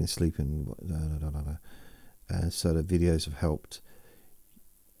of not being sleeping. So the videos have helped.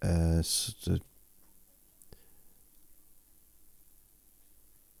 I said,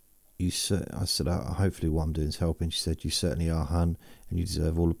 hopefully what I'm doing is helping. She said, you certainly are, hun, and you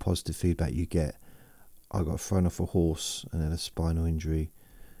deserve all the positive feedback you get. I got thrown off a horse and had a spinal injury,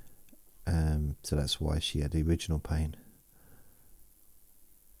 so that's why she had the original pain.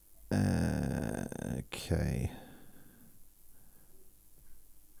 Okay.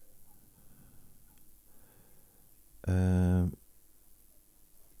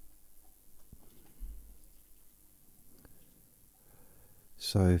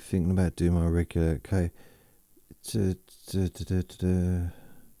 So thinking about doing my regular. Okay. I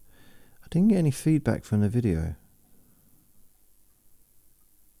didn't get any feedback from the video.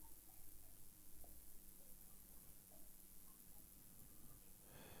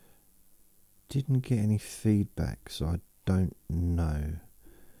 Didn't get any feedback, so I don't know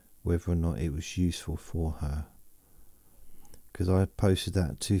whether or not it was useful for her. Because I posted that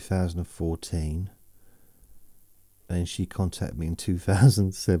in 2014 and she contacted me in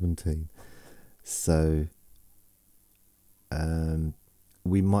 2017. So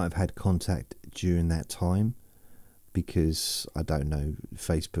we might have had contact during that time, because I don't know,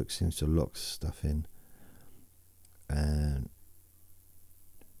 Facebook seems to lock stuff in. And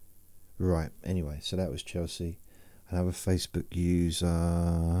right, anyway, so that was Chelsea. Another Facebook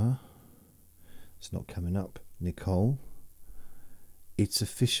user, it's not coming up, Nicole. It's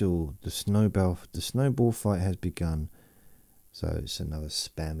official, the snowball fight has begun. So it's another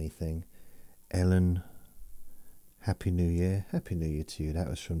spammy thing. Ellen, Happy New Year. Happy New Year to you. That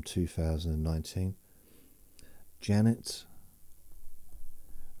was from 2019. Janet.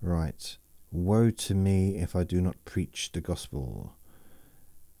 Right. Woe to me if I do not preach the gospel.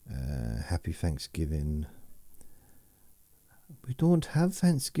 Happy Thanksgiving. We don't have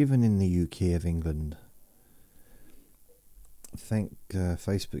Thanksgiving in the UK of England. Thank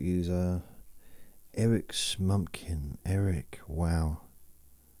Facebook user Eric Schmumpkin. Eric, wow.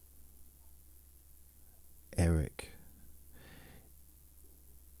 Eric.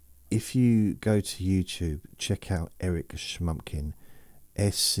 If you go to YouTube, check out Eric Schmumpkin.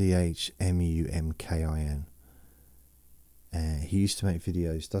 SCHMUMKIN. He used to make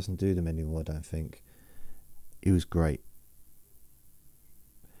videos, doesn't do them anymore, I don't think. It was great.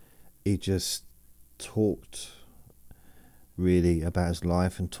 He just talked really about his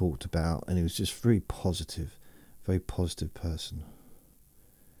life and he was just very positive person.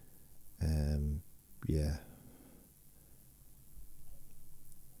 Yeah.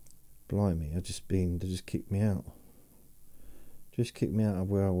 Blimey, they just kicked me out. Just kicked me out of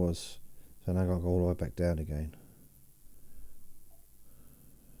where I was. So now I've got to go all the way back down again.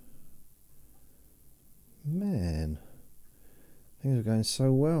 Man, things are going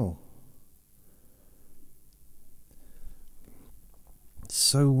so well.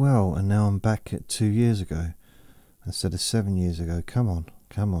 So well, and now I'm back at 2 years ago instead of 7 years ago. Come on,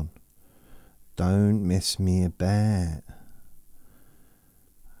 come on. Don't mess me about.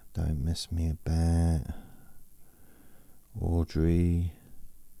 Don't mess me about. Audrey,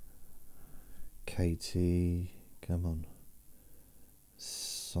 Katie, come on.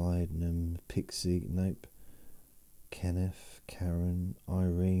 Sydenham, Pixie, nope. Kenneth, Karen,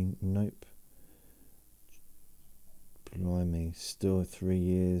 Irene, nope. Blimey, still 3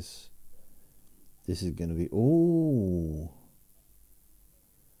 years. This is going to be... Ooh.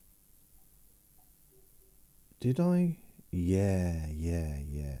 Did I? Yeah.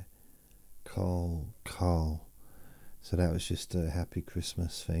 Carl. So that was just a happy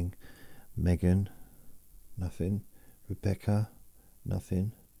Christmas thing. Megan, nothing. Rebecca,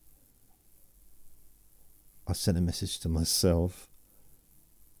 nothing. I sent a message to myself.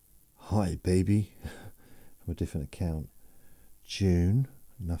 Hi, baby. From a different account. June,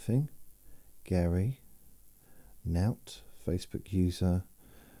 nothing. Gary, Nout, Facebook user,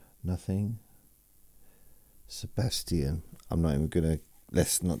 nothing. Sebastian, I'm not even gonna.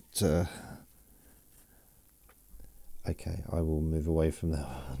 Let's not. Okay, I will move away from that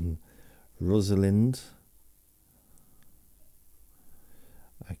one. Rosalind.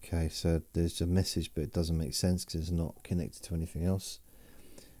 Okay, so there's a message, but it doesn't make sense because it's not connected to anything else.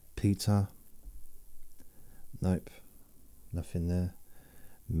 Peter. Nope, nothing there.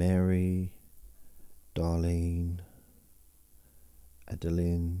 Mary, Darlene,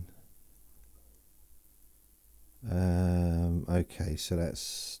 Adeline. Okay, so that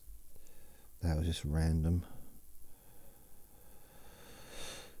was just random.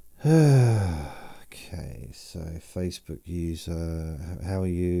 Okay, so Facebook user, how are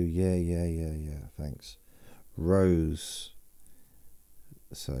you? Yeah, thanks. Rose.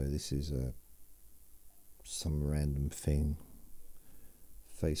 So this is some random thing.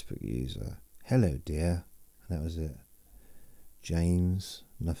 Facebook user, hello dear, and that was it. James,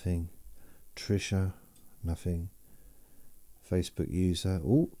 nothing. Trisha, nothing. Facebook user,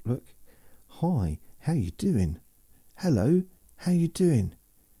 oh look, hi, how you doing? Hello, how you doing?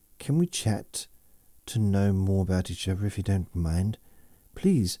 Can we chat to know more about each other if you don't mind?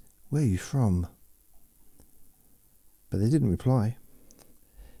 Please, where are you from? But they didn't reply.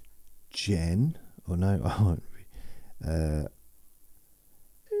 Jen, oh no, I won't.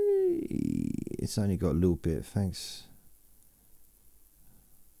 It's only got a little bit, thanks.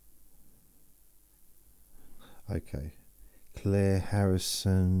 Okay. Claire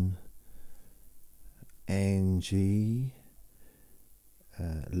Harrison, Angie,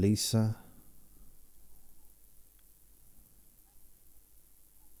 Lisa,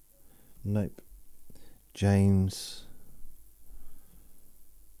 nope. James,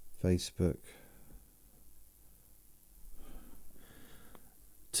 Facebook.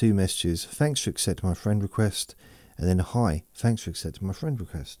 2 messages. Thanks for accepting my friend request. And then hi, thanks for accepting my friend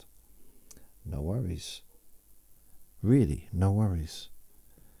request. No worries. Really, no worries.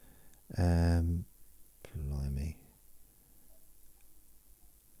 Blimey.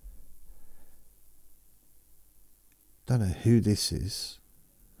 Don't know who this is.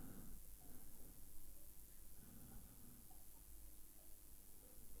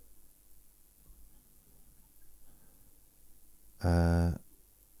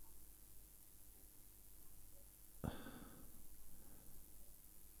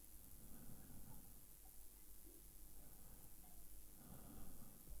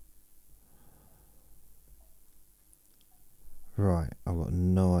 Right, I've got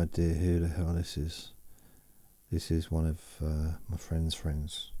no idea who the hell this is. This is one of my friend's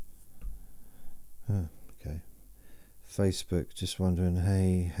friends. Oh, okay. Facebook, just wondering,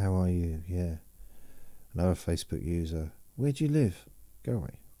 hey, how are you? Yeah. Another Facebook user. Where do you live? Go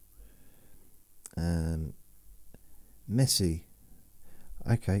away. Messy.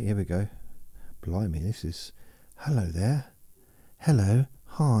 Okay, here we go. Blimey, this is... Hello there. Hello.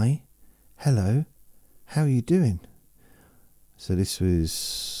 Hi. Hello. How are you doing? So this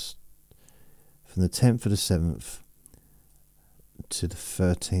was from the 10th of the 7th to the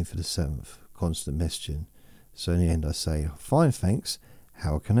 13th of the 7th. Constant messaging. So in the end I say, fine thanks.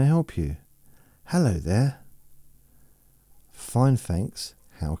 How can I help you? Hello there. Fine thanks.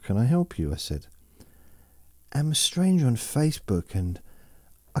 How can I help you? I said. I'm a stranger on Facebook and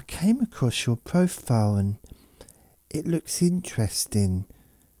I came across your profile and it looks interesting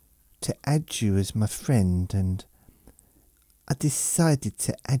to add you as my friend, and I decided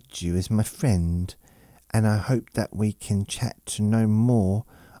to add you as my friend, and I hope that we can chat to know more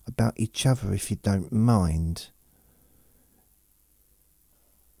about each other if you don't mind.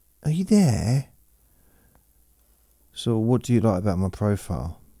 Are you there? So what do you like about my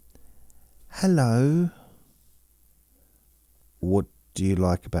profile? Hello? What do you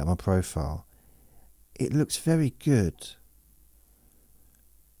like about my profile? It looks very good.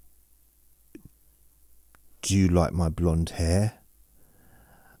 Do you like my blonde hair?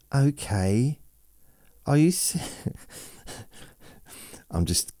 Okay. Are you... I'm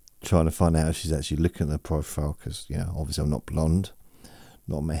just trying to find out if she's actually looking at the profile because, obviously I'm not blonde.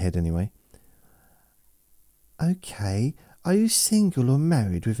 Not on my head anyway. Okay. Are you single or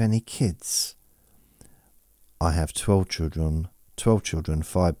married with any kids? I have 12 children,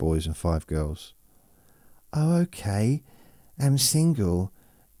 5 boys and 5 girls. Oh, okay. I'm single.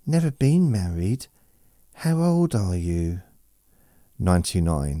 Never been married. How old are you?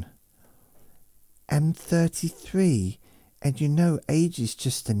 99. I'm 33. And age is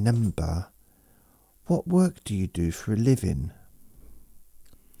just a number. What work do you do for a living?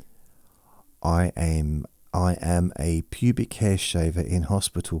 I am a pubic hair shaver in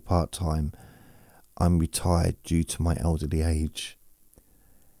hospital part-time. I'm retired due to my elderly age.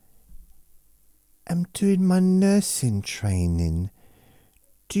 I'm doing my nursing training.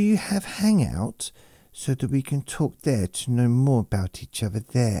 Do you have Hangout so that we can talk there to know more about each other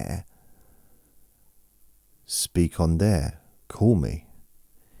there? Speak on there. Call me.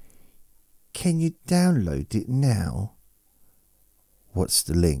 Can you download it now? What's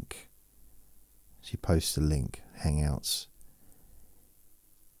the link? She posts the link. Hangouts.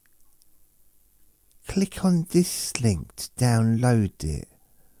 Click on this link to download it.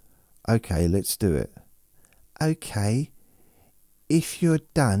 Okay, let's do it. Okay. If you're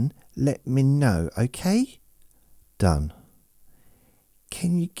done, let me know, okay? Done.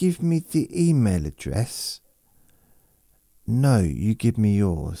 Can you give me the email address? No, you give me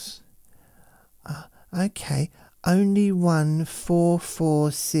yours. Okay, only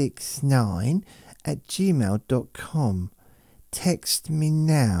 14469@gmail.com. Text me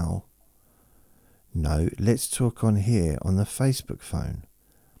now. No, let's talk on here on the Facebook phone.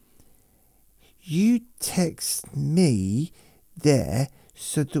 You text me there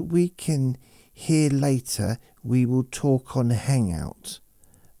so that we can hear later. We will talk on Hangout.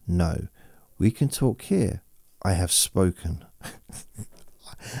 No, we can talk here. I have spoken.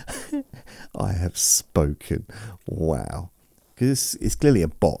 I have spoken. Wow. Because it's clearly a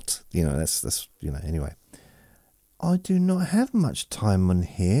bot. That's anyway. I do not have much time on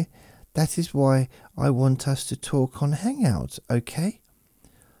here. That is why I want us to talk on Hangout, okay?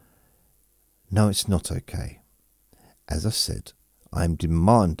 No, it's not okay. As I said, I am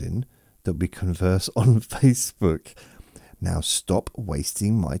demanding that we converse on Facebook. Now stop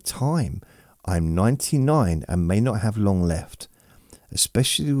wasting my time. I'm 99 and may not have long left,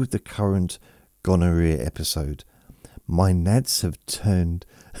 especially with the current gonorrhea episode. My nads have turned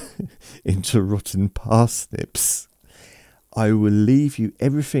into rotten parsnips. I will leave you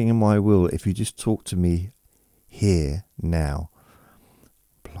everything in my will if you just talk to me here now.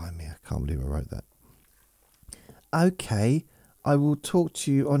 Blimey, I can't believe I wrote that. Okay, I will talk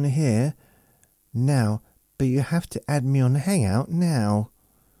to you on here now, but you have to add me on Hangout now.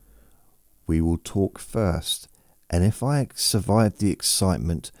 We will talk first, and if I survive the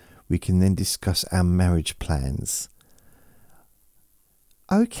excitement, we can then discuss our marriage plans.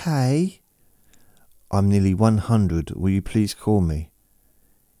 Okay. I'm nearly 100. Will you please call me?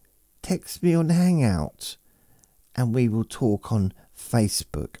 Text me on Hangout, and we will talk on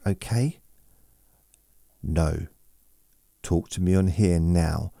Facebook, okay? No. Talk to me on here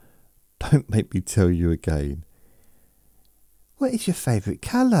now. Don't make me tell you again. What is your favourite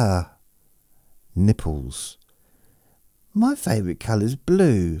colour? Nipples. My favourite colour is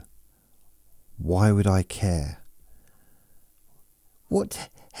blue. Why would I care? What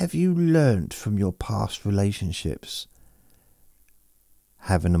have you learnt from your past relationships?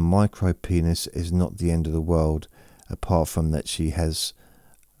 Having a micro penis is not the end of the world, apart from that she had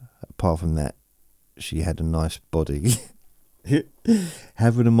a nice body.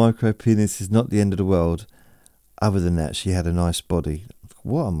 Having a micro penis is not the end of the world. Other than that, she had a nice body.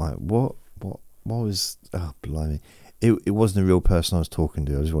 What was... Oh, blimey. It wasn't a real person I was talking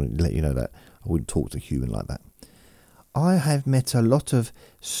to. I just wanted to let you know that. I wouldn't talk to a human like that. I have met a lot of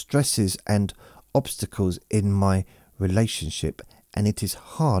stresses and obstacles in my relationship, and it is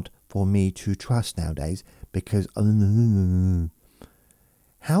hard for me to trust nowadays because...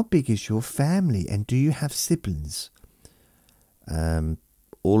 How big is your family, and do you have siblings?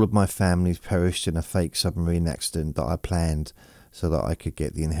 All of my family's perished in a fake submarine accident that I planned so that I could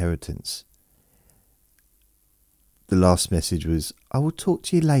get the inheritance. the last message was, I will talk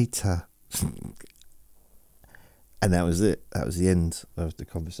to you later. And that was it. That was the end of the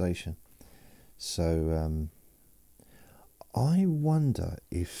conversation. So I wonder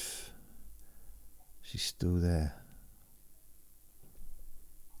if she's still there.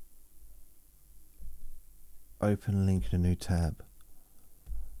 Open link in a new tab.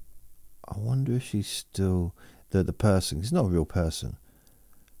 I wonder if she's still the person. It's not a real person.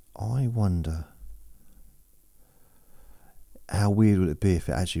 I wonder how weird would it be if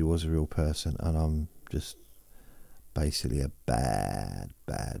it actually was a real person and I'm just basically a bad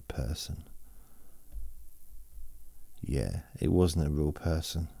person. Yeah, it wasn't a real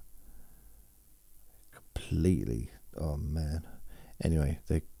person. Completely. Oh man. Anyway,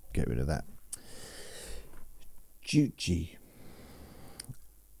 they get rid of that. Juchi.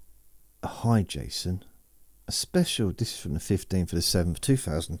 Hi Jason. A special, this is from the 15th of the 7th,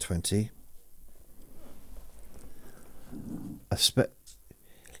 2020.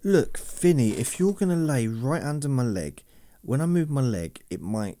 Look, Finny, if you're going to lay right under my leg, when I move my leg, it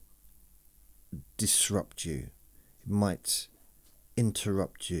might disrupt you. It might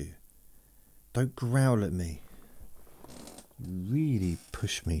interrupt you. Don't growl at me. You really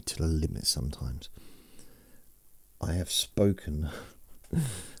push me to the limit sometimes. I have spoken.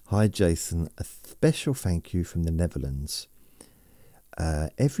 Hi Jason, a special thank you from the Netherlands.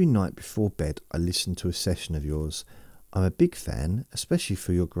 Every night before bed I listen to a session of yours. I'm a big fan, especially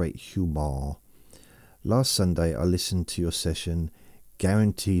for your great humour. Last Sunday I listened to your session,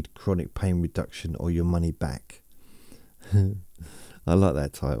 Guaranteed Chronic Pain Reduction or Your Money Back. I like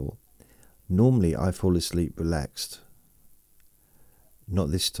that title. Normally I fall asleep relaxed.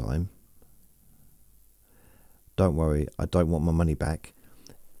 Not this time. Don't worry, I don't want my money back.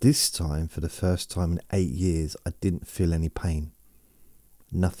 This time, for the first time in 8 years, I didn't feel any pain.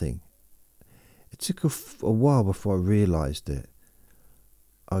 Nothing. It took a while before I realised it.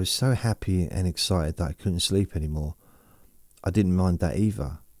 I was so happy and excited that I couldn't sleep anymore. I didn't mind that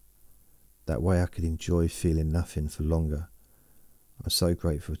either. That way I could enjoy feeling nothing for longer. I'm so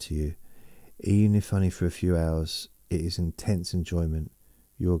grateful to you. Even if only for a few hours, it is intense enjoyment.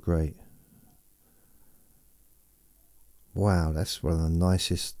 You're great. Wow, that's one of the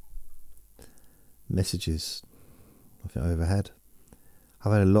nicest messages I think I've ever had.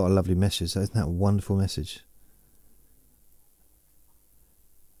 I've had a lot of lovely messages. Isn't that a wonderful message?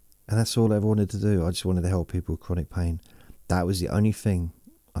 And that's all I ever wanted to do. I just wanted to help people with chronic pain. That was the only thing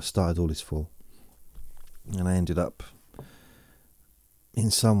I started all this for. And I ended up,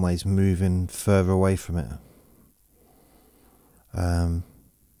 in some ways, moving further away from it.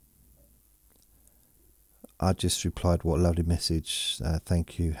 I just replied, what a lovely message.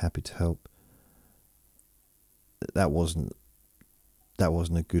 Thank you. Happy to help. That wasn't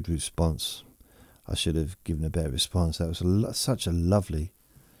a good response. I should have given a better response. That was such a lovely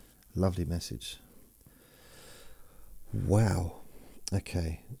message. Wow.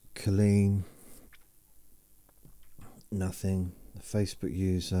 Okay. Colleen. Nothing. The Facebook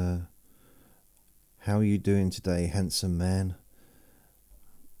user. How are you doing today, handsome man?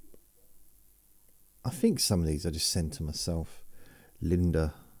 I think some of these I just sent to myself.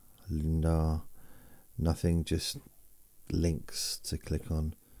 Linda. Nothing, just links to click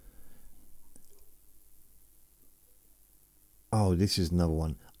on. Oh, this is another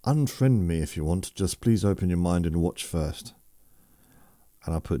one. Unfriend me if you want. Just please open your mind and watch first.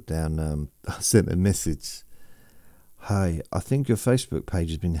 And I put down, I sent a message. Hi, I think your Facebook page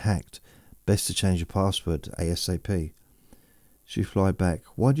has been hacked. Best to change your password ASAP. She replied back,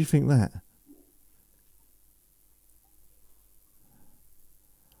 why do you think that?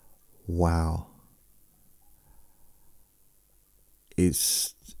 Wow.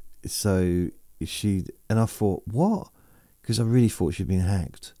 It's so she, and I thought, what? Because I really thought she'd been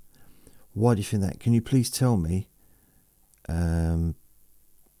hacked. Why do you think that? Can you please tell me? Yeah,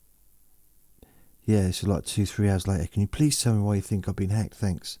 so like 2-3 hours later, can you please tell me why you think I've been hacked?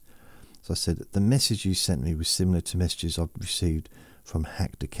 Thanks. So I said, the message you sent me was similar to messages I've received from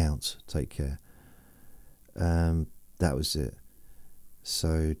hacked accounts. Take care. That was it.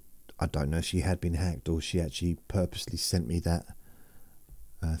 So I don't know if she had been hacked or she actually purposely sent me that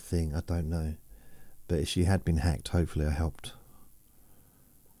thing. I don't know. But if she had been hacked, hopefully I helped.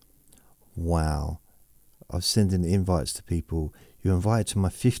 Wow. I was sending invites to people. You're invited to my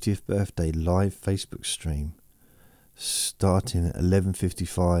 50th birthday live Facebook stream starting at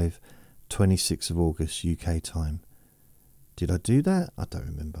 11:55, 26th of August UK time. Did I do that? I don't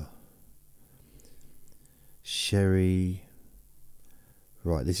remember. Sherry.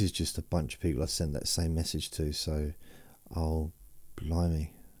 Right, this is just a bunch of people I sent that same message to, so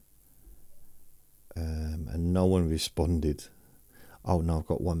blimey. and no one responded. Oh no, I've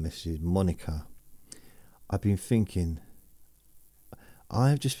got one message. Monica, I've just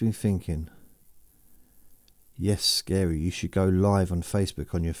been thinking, yes, Scary, you should go live on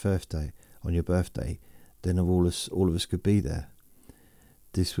Facebook on your birthday, then all of us could be there.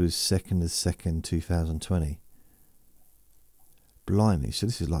 This was 2nd of 2nd, 2020. Blimey, so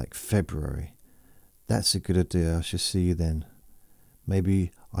this is like February. That's a good idea. I shall see you then.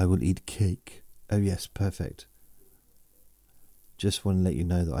 Maybe I will eat cake. Oh yes, perfect. Just want to let you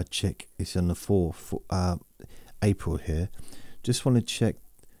know that I check. It's on the 4th April here. Just want to check.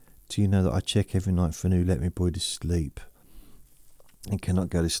 Do you know that I check every night for Who Let Me Boy to sleep, and cannot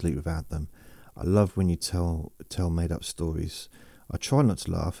go to sleep without them. I love when you tell made up stories. I try not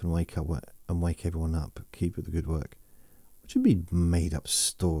to laugh and wake everyone up. Keep up the good work. What do you mean made up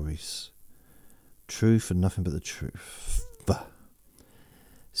stories? Truth and nothing but the truth.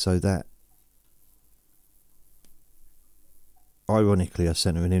 So that, ironically, I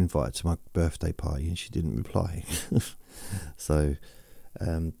sent her an invite to my birthday party and she didn't reply. So,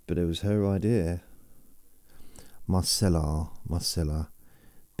 but it was her idea. Marcella,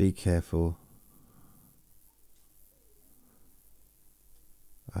 be careful.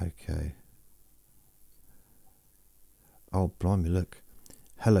 Okay. Oh, blimey, look.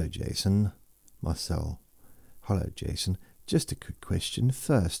 Hello, Jason. Marcel. Hello, Jason. Just a quick question.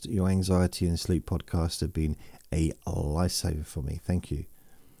 First, your anxiety and sleep podcast have been a lifesaver for me. Thank you.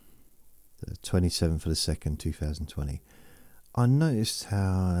 The 27th of the 2nd, 2020. I noticed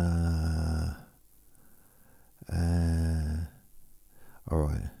how... all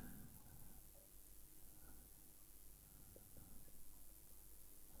right.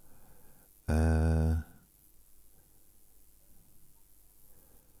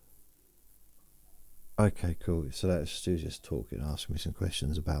 Okay, cool. So that's Stu's just talking, asking me some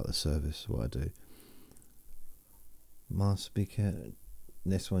questions about the service, what I do. Master speaker.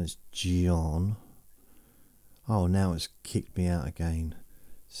 This one's John. Oh, now it's kicked me out again.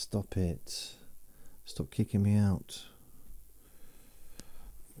 Stop it. Stop kicking me out.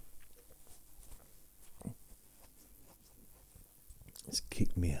 It's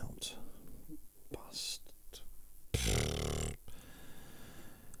kicked me out. Bastard.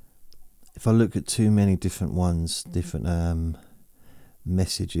 If I look at too many different ones, different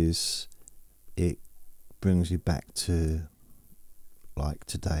messages, it brings you back to like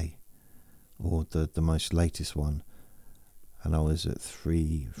today, or the most latest one, and I was at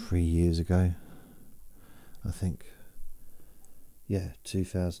 3 years ago, I think. Yeah,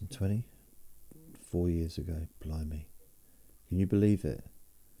 2020, 4 years ago. Blimey, can you believe it?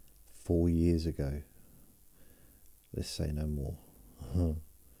 4 years ago. Let's say no more. It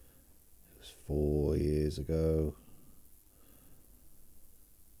was 4 years ago.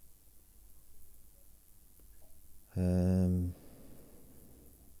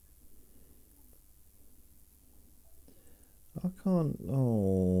 I can't.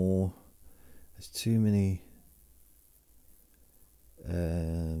 Oh, there's too many.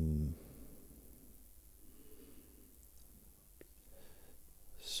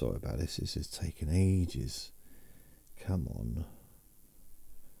 Sorry about this. This is taking ages. Come on.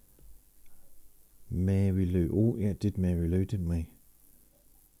 Mary Lou. Oh, yeah, did Mary Lou, didn't we?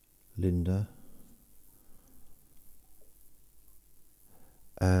 Linda.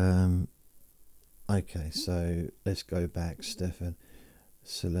 Okay, so let's go back. Stefan,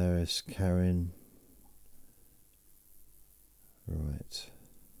 Solaris, Karen. Right.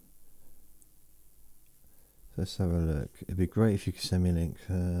 Let's have a look. It'd be great if you could send me a link.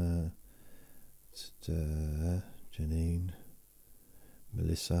 Janine,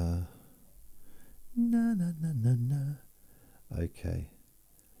 Melissa. Na. Okay.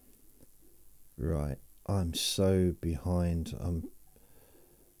 Right. I'm so behind.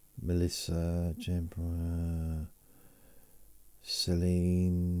 Melissa, Jembra,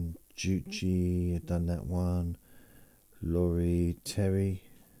 Celine, Juchi, I've done that one. Laurie, Terry.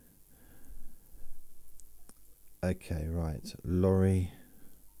 Okay, right. Laurie,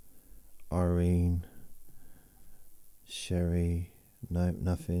 Irene, Sherry, nope,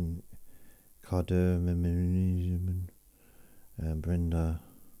 nothing. Cardum, Brenda.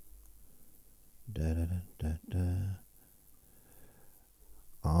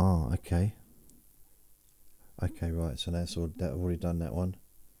 Ah, okay. Okay, right. So that's all. That I've already done that one.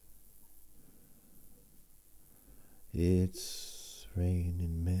 It's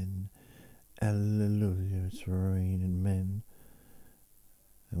raining men. Hallelujah, it's raining men.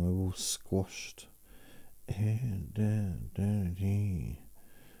 And we're all squashed.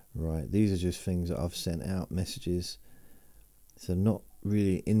 Right, these are just things that I've sent out, messages. So not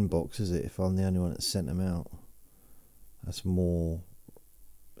really inbox, is it? If I'm the only one that sent them out, that's more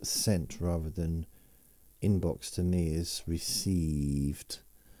sent rather than inbox to me is received.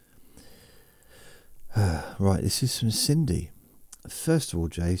 Right, this is from Cindy. First of all,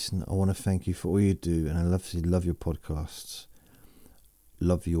 Jason, I want to thank you for all you do, and I love your podcasts.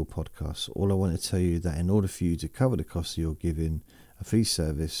 Love your podcasts. All I want to tell you that in order for you to cover the cost of your giving a free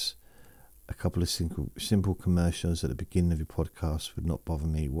service, a couple of simple commercials at the beginning of your podcast would not bother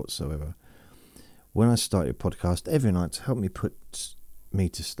me whatsoever. When I start your podcast every night to help me put me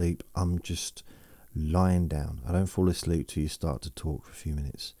to sleep, I'm just lying down. I don't fall asleep till you start to talk for a few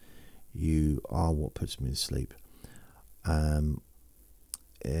minutes. You are what puts me to sleep.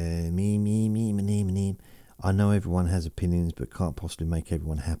 I know everyone has opinions, but can't possibly make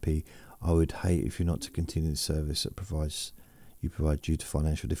everyone happy. I would hate if you're not to continue the service that you provide due to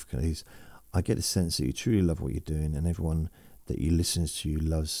financial difficulties. I get the sense that you truly love what you're doing, and everyone that you listens to you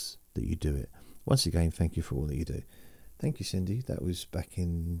loves that you do it. Once again, thank you for all that you do. Thank you, Cindy. That was back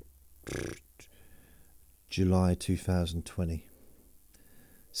in July 2020.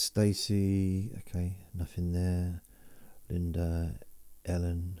 Stacey, okay, nothing there. Linda,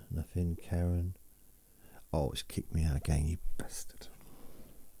 Ellen, nothing. Karen. Oh, it's kicked me out again, you bastard.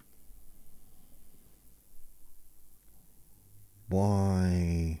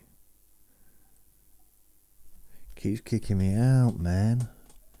 Why? Keeps kicking me out, man.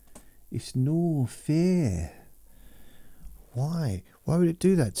 It's no fair. Why? Why would it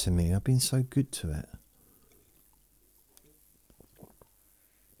do that to me? I've been so good to it.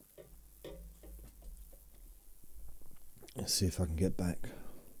 Let's see if I can get back.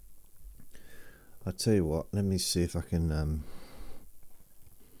 I'll tell you what, let me see if I can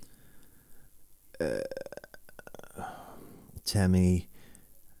Tammy.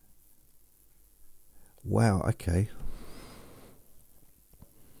 Wow, okay.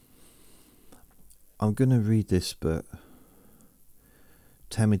 I'm going to read this, but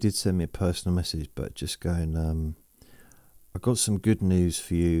Tammy did send me a personal message, but just going, I got some good news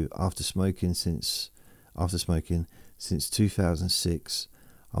for you. After smoking since 2006,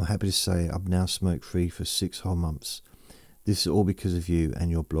 I'm happy to say I'm now smoke-free for 6 whole months. This is all because of you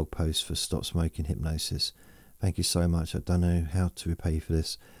and your blog post for Stop Smoking Hypnosis. Thank you so much. I don't know how to repay you for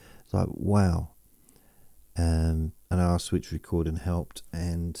this. It's like, wow. And I asked which recording helped,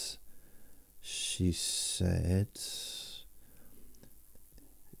 and she said,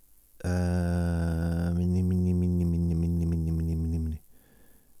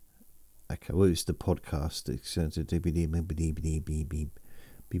 okay, well, it's the podcast. It's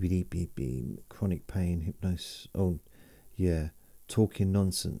chronic pain, hypnosis. Oh, yeah, talking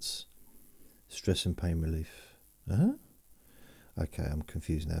nonsense, stress and pain relief. Huh? Okay, I'm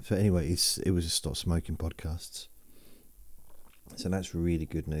confused now. But anyway, it was a Stop Smoking podcasts. So that's really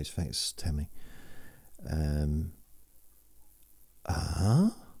good news. Thanks, Tammy. 7th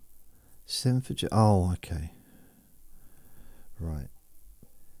of July. Oh, okay. Right.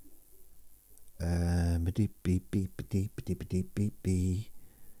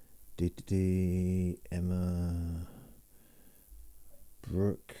 Emma.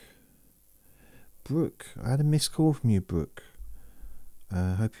 Brooke. I had a missed call from you, Brooke.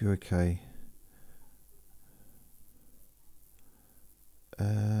 Hope you're okay.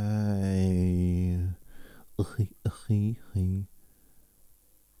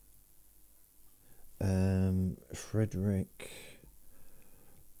 Frederick.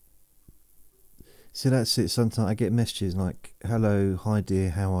 See, that's it. Sometimes I get messages like, hello, hi dear,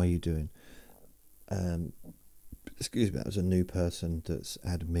 how are you doing? Excuse me, that was a new person that's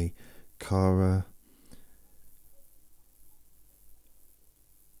added me. Cara.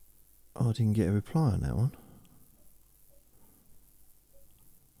 Oh, I didn't get a reply on that one.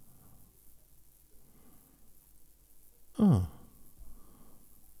 Oh.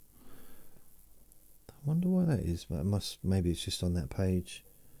 I wonder why that is, but maybe it's just on that page.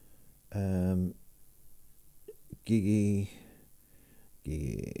 Giggy,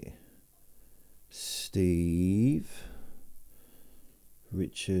 Steve,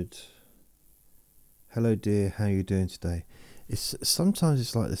 Richard. Hello dear, how are you doing today? Sometimes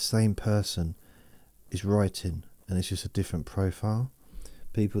it's like the same person is writing and it's just a different profile.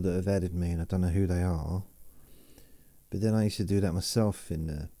 People that have added me and I don't know who they are. But then I used to do that myself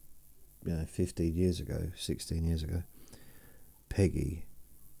in 15 years ago, 16 years ago. Peggy.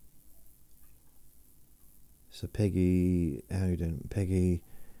 So Peggy, how are you doing? Peggy,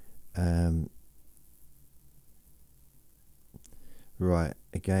 right,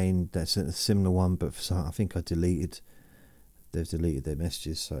 again, that's a similar one, but for some, I think they've deleted their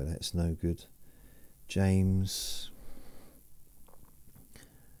messages, so that's no good. James,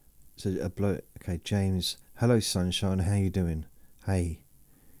 So a bloke. Okay, James. Hello, sunshine. How you doing? Hey,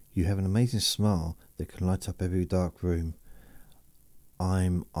 you have an amazing smile that can light up every dark room. I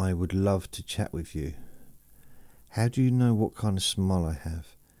would love to chat with you. How do you know what kind of smile I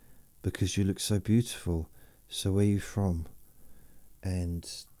have? Because you look so beautiful. So where are you from? And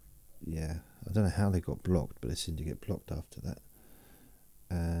yeah, I don't know how they got blocked, but they seemed to get blocked after that.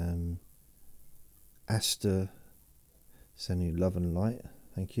 Asta, sending you love and light.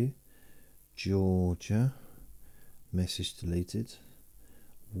 Thank you. Georgia, message deleted.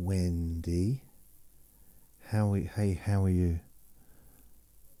 Wendy, how are you?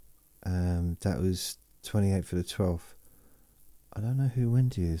 That was 28th for the 12th. I don't know who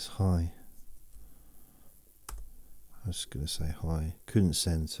Wendy is. Hi. I was going to say hi. Couldn't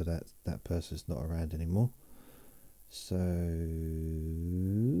send, so that person's not around anymore. So,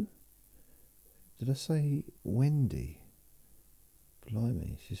 did I say Wendy?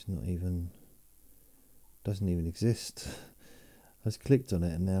 Blimey, she's not even, doesn't even exist. I just clicked on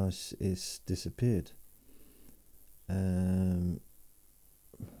it and now it's disappeared. Wow,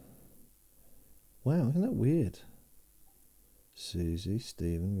 isn't that weird? Susie,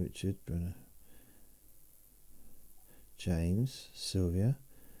 Stephen, Richard, Brenner, James, Sylvia,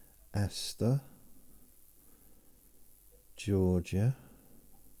 Asta, Georgia,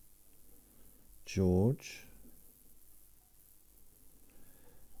 George.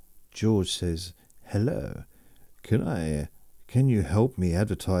 George says, hello, can you help me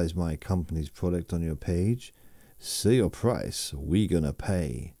advertise my company's product on your page? Say your price, we gonna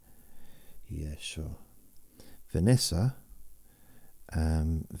pay. Yeah, sure. Vanessa,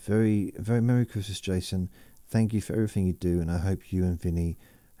 very, very Merry Christmas, Jason. Thank you for everything you do, and I hope you and Vinny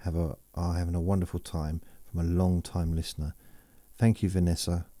are having a wonderful time from a long-time listener. Thank you,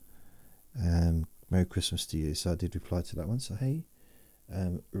 Vanessa. Merry Christmas to you. So I did reply to that one. So hey,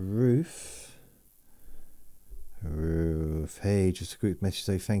 Ruth, hey, just a quick message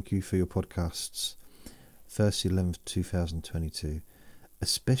to say thank you for your podcasts. 1st 11th 2022,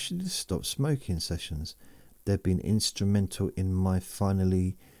 especially the stop smoking sessions. They've been instrumental in my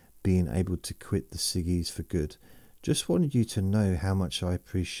finally being able to quit the ciggies for good. Just wanted you to know how much I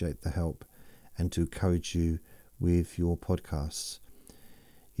appreciate the help and to encourage you with your podcasts.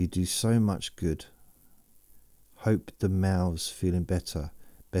 You do so much good. Hope the mouth's feeling better.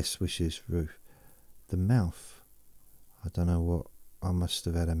 Best wishes, Ruth. The mouth? I don't know what. I must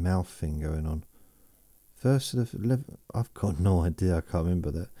have had a mouth thing going on. 1st 11th. I've got no idea. I can't remember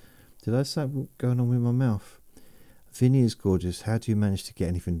that. Did I say what's going on with my mouth? Vinny is gorgeous. How do you manage to get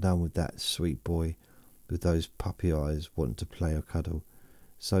anything done with that sweet boy with those puppy eyes wanting to play or cuddle?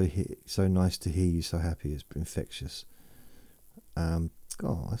 So nice to hear you so happy. It's infectious. Oh,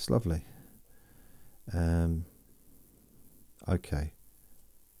 that's lovely. Okay.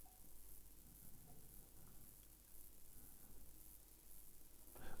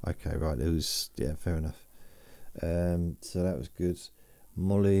 Okay, right. It was, yeah, fair enough. So that was good.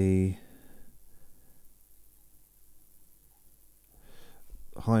 Molly.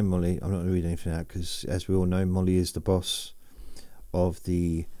 Hi, Molly. I'm not going to read anything out because, as we all know, Molly is the boss of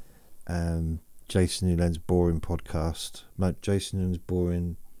the Jason Newland's Boring podcast. No, Jason Newland's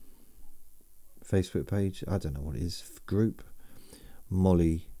Boring Facebook page. I don't know what it is. Group.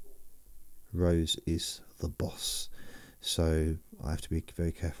 Molly Rose is the boss. So I have to be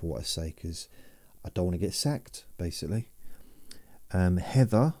very careful what I say because I don't want to get sacked, basically.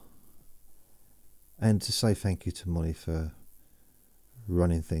 Heather. And to say thank you to Molly for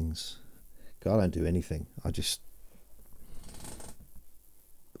running things. I don't do anything. I just,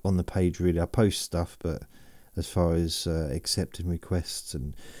 on the page really, I post stuff, but as far as accepting requests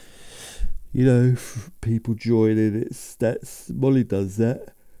and, you know, people joining, that's Molly does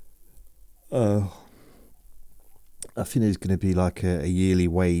that. I think there's going to be like a yearly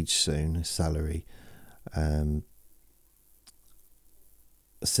wage soon, a salary.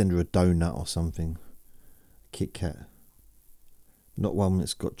 Send her a donut or something. Kit Kat. Not one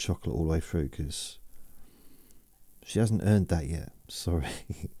that's got chocolate all the way through because she hasn't earned that yet. Sorry.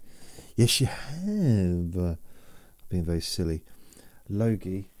 Yes, you have. I've been very silly.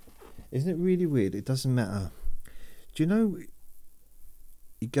 Logie. Isn't it really weird? It doesn't matter. Do you know,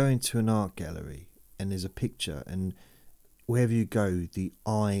 you go into an art gallery and there's a picture and wherever you go, the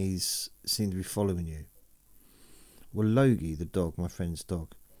eyes seem to be following you. Well, Logie, the dog, my friend's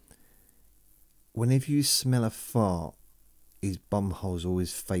dog, whenever you smell a fart, his bumhole's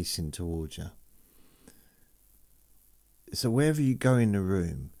always facing towards you. So wherever you go in the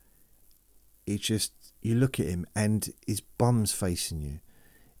room, it's just, you look at him and his bum's facing you.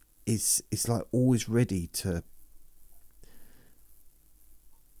 It's like always ready to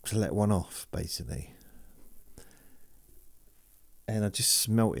to let one off, basically. And I just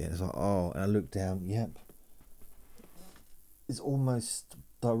smelt it. It's like, oh, and I looked down. Yep, it's almost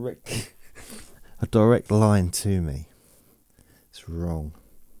direct, a direct line to me. It's wrong.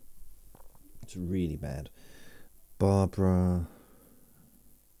 It's really bad. Barbara.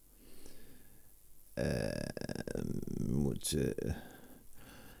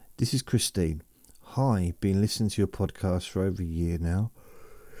 This is Christine. Hi, been listening to your podcast for over a year now.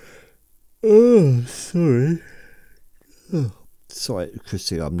 Oh, sorry. Oh. Sorry,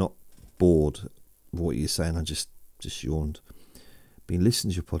 Christine, I'm not bored of what you're saying. I just yawned. Been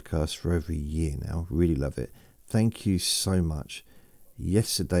listening to your podcast for over a year now. Really love it. Thank you so much.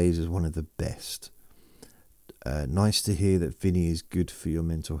 Yesterday's was one of the best. Nice to hear that Vinny is good for your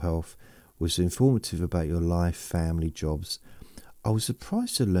mental health. Was informative about your life, family, jobs. I was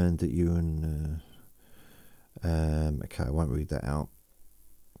surprised to learn that you and... okay, I won't read that out.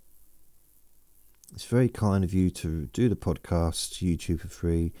 It's very kind of you to do the podcast, YouTube for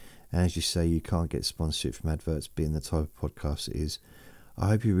free. And as you say, you can't get sponsorship from adverts being the type of podcast it is. I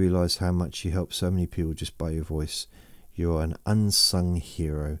hope you realise how much you help so many people just by your voice. You're an unsung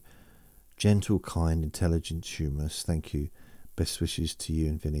hero. Gentle, kind, intelligent, humorous. Thank you. Best wishes to you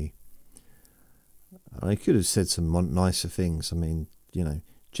and Vinny. I could have said some nicer things. I mean, you know,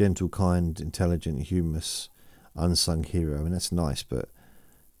 gentle, kind, intelligent, humorous, unsung hero. I mean, that's nice, but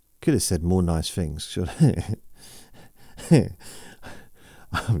could have said more nice things. Should I?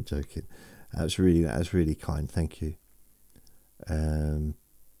 I'm joking. That's really kind. Thank you.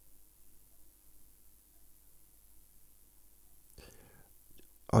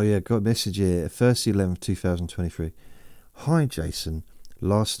 Oh yeah, got a message here. 1st 2023. Hi Jason.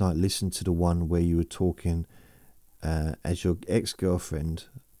 Last night listened to the one where you were talking as your ex-girlfriend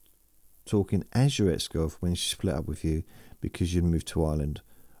when she split up with you because you'd moved to Ireland.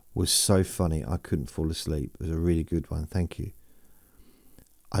 Was so funny. I couldn't fall asleep. It was a really good one. Thank you.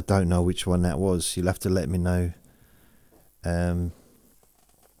 I don't know which one that was. You'll have to let me know. You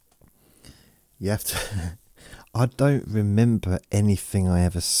have to... I don't remember anything I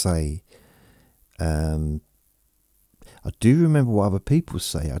ever say. I do remember what other people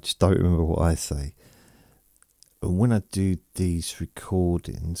say. I just don't remember what I say. And when I do these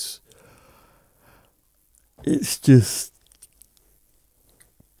recordings, it's just...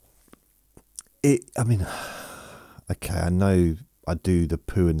 I mean, okay, I know I do the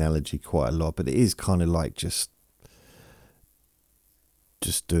poo analogy quite a lot, but it is kind of like just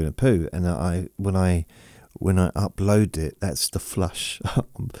doing a poo. And when I upload it, that's the flush.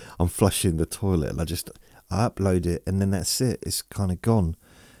 I'm flushing the toilet, and I upload it, and then that's it. It's kind of gone.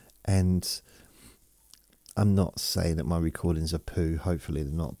 And I'm not saying that my recordings are poo. Hopefully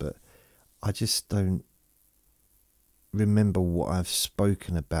they're not, but I just don't remember what I've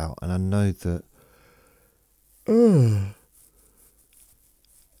spoken about. And I know that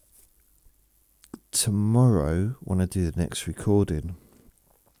tomorrow, when I do the next recording,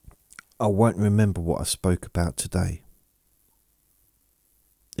 I won't remember what I spoke about today.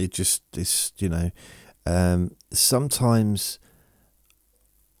 It's, you know, sometimes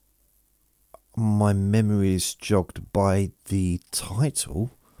my memory is jogged by the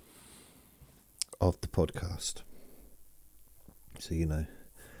title of the podcast. So, you know.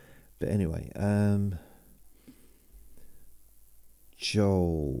 But anyway,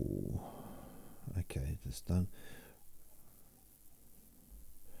 Joel. Okay, that's done.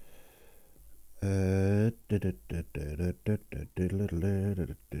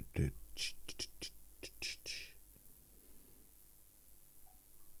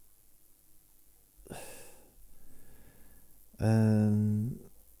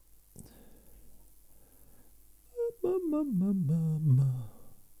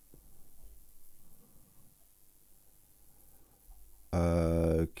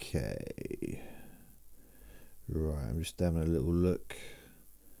 Okay. Right, I'm just having a little look.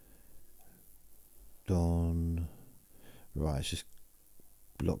 Don. Right, it's just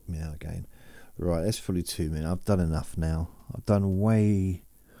blocked me out again. Right, that's fully 2 minutes. I've done enough now. I've done way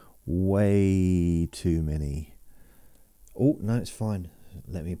too many. Oh, no, it's fine.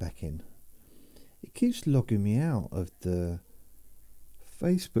 Let me back in. It keeps logging me out of the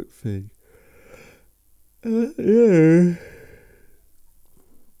Facebook thing. Yeah.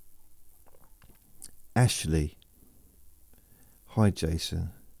 Ashley. Hi,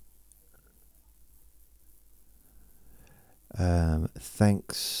 Jason.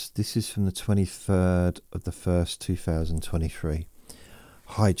 Thanks. This is from the 23rd of the 1st, 2023.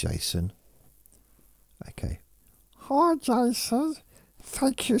 Hi, Jason. Okay. Hi, Jason.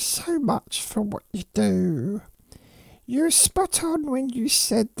 Thank you so much for what you do. You're spot on when you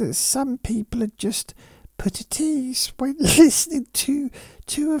said that some people are just put at ease when listening to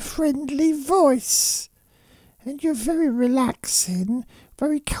a friendly voice. And you're very relaxing,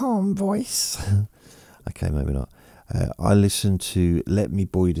 very calm voice. Okay, maybe not. I listen to Let Me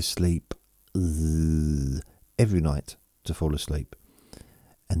Bore You to Sleep every night to fall asleep.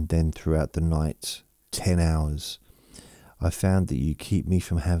 And then throughout the night, 10 hours. I found that you keep me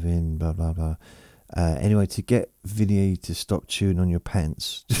from having blah, blah, blah. Anyway, to get Vinny to stop chewing on your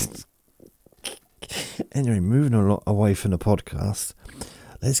pants. Anyway, moving a lot away from the podcast,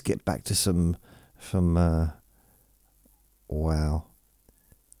 let's get back to some wow.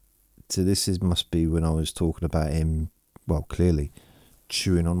 So this must be when I was talking about him, well, clearly,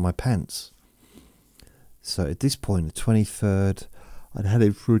 chewing on my pants. So at this point, the 23rd, I'd had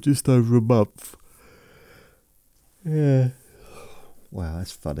him for just over a month. Yeah. Wow,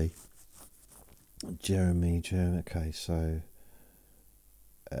 that's funny. Jeremy, okay, so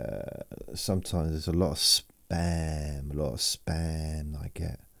sometimes there's a lot of spam I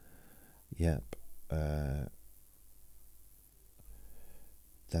get. Yep. Da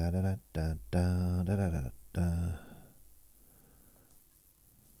da da da da da da da.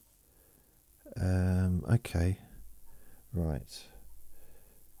 Okay. Right.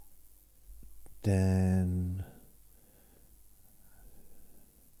 Then.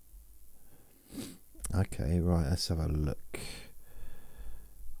 Okay, right, let's have a look.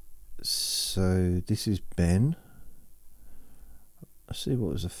 So, this is Ben. Let's see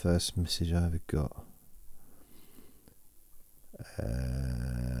what was the first message I ever got.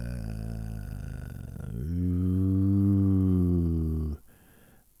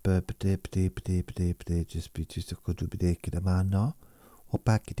 Just be just a good bit of man now. What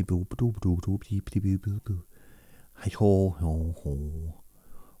back at the boo boo boo boo boo boo. Hey ho ho ho.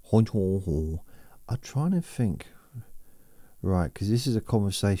 Ho ho ho. I'm trying to think. Right, because this is a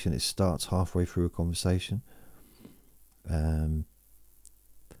conversation. It starts halfway through a conversation.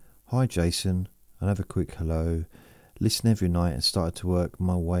 Hi Jason, another quick hello. Listen every night and started to work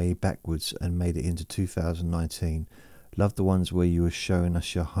my way backwards and made it into 2019. Love the ones where you were showing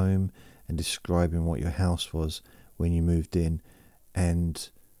us your home and describing what your house was when you moved in. And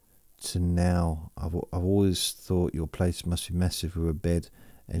to now, I've always thought your place must be massive with a bed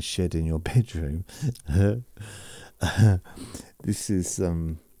and shed in your bedroom. This is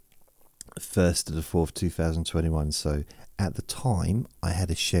 1st of the 4th 2021, so at the time I had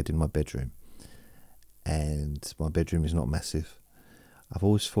a shed in my bedroom, and my bedroom is not massive. I've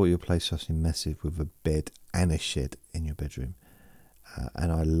always thought your place must be massive with a bed and a shed in your bedroom,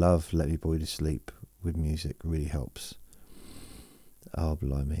 and I love Let Me Bore You to Sleep with music. Really helps. Oh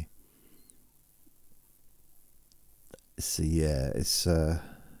blimey. So yeah, it's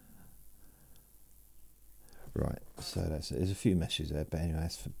right, so there's a few messages there, but anyway,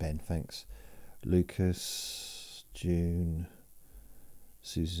 that's for Ben, thanks. Lucas, June,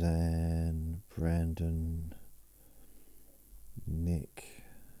 Suzanne, Brandon, Nick,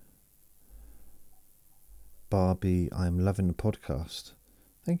 Barbie, I'm loving the podcast.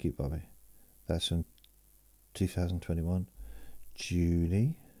 Thank you, Barbie. That's from 2021.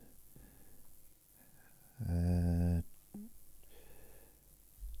 Julie,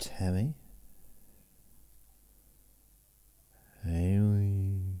 Tammy,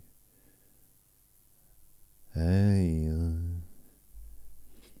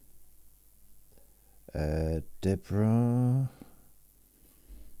 Deborah,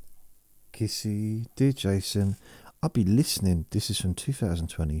 Kissy, dear Jason, I've been listening. This is from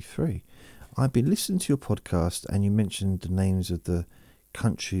 2023. I've been listening to your podcast, and you mentioned the names of the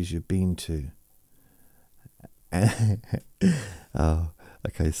countries you've been to. Oh,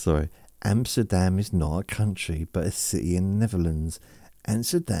 okay, sorry. Amsterdam is not a country, but a city in the Netherlands.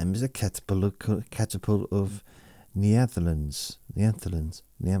 Amsterdam is a capital of Netherlands.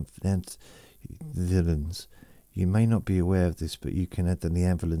 You may not be aware of this, but you can add the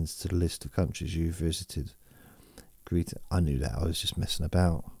Netherlands to the list of countries you've visited. I knew that. I was just messing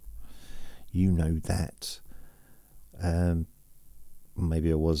about. You know that.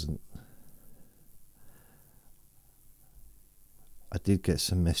 Maybe I wasn't. I did get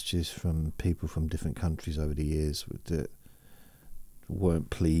some messages from people from different countries over the years that weren't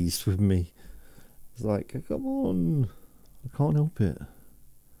pleased with me. It's like, come on, I can't help it.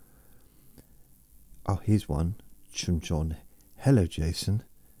 Oh, here's one from John. Hello, Jason.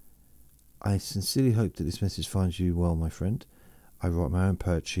 I sincerely hope that this message finds you well, my friend. I write my own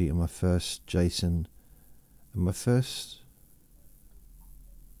poetry, and my first Jason, and my first,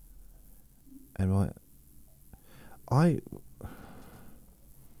 and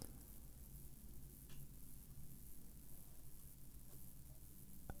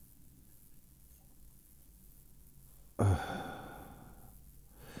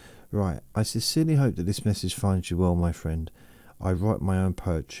Right, I sincerely hope that this message finds you well, my friend. I write my own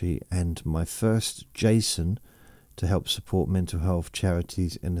poetry, and my first Jason to help support mental health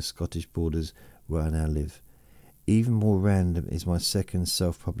charities in the Scottish borders where I now live. Even More Random is my second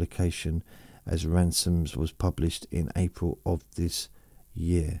self-publication, as Ransoms was published in April of this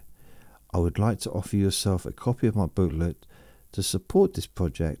year. I would like to offer yourself a copy of my booklet to support this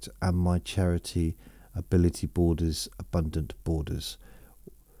project and my charity Ability Borders, Abundant Borders.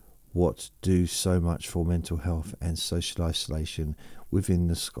 What do so much for mental health and social isolation within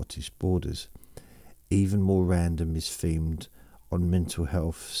the Scottish borders. Even More Random is themed on mental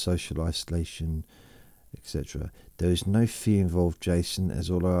health, social isolation, etc. There is no fee involved, Jason,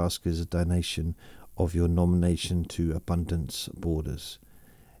 as all I ask is a donation of your nomination to Abundance Borders.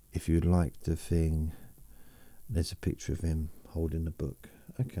 If you'd like the thing, there's a picture of him holding the book.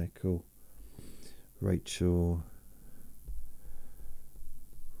 Okay, cool. Rachel,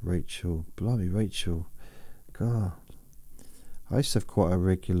 blimey, Rachel. God, I used to have quite a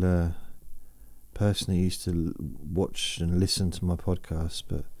regular person who used to watch and listen to my podcast,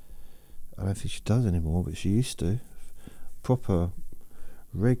 but I don't think she does anymore, but she used to. Proper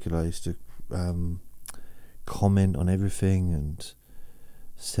regular, used to comment on everything and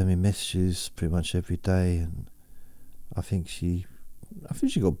send me messages pretty much every day, and I think she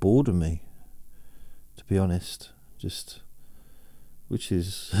got bored of me, to be honest. Just, which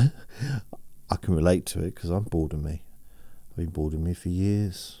is, I can relate to it because I'm bored of me. I've been bored of me for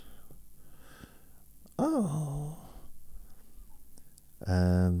years. Oh.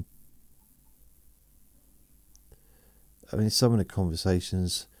 I mean, some of the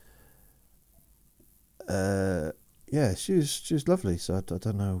conversations, yeah, she was lovely. So I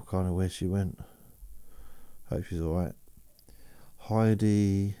don't know kind of where she went. Hope she's all right.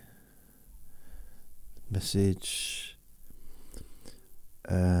 Heidi, message.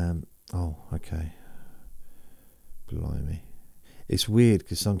 Oh, okay. Blimey. It's weird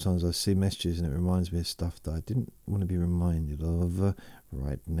because sometimes I see messages and it reminds me of stuff that I didn't want to be reminded of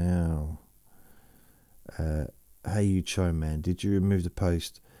right now. Hey, you Cho Man, did you remove the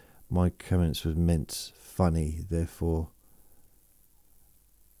post? My comments was meant funny, therefore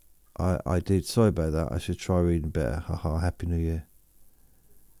I did. Sorry about that. I should try reading better. Haha, Happy New Year.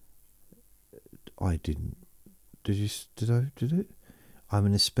 I didn't. Did you? Did it? I'm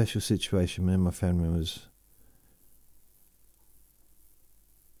in a special situation. Me and my family members.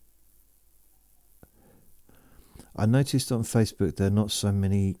 I noticed on Facebook there are not so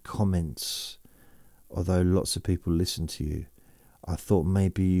many comments, although lots of people listen to you. I thought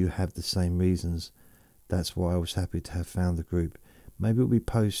maybe you have the same reasons. That's why I was happy to have found the group. Maybe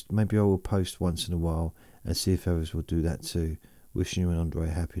I will post once in a while and see if others will do that too. Wishing you and Andre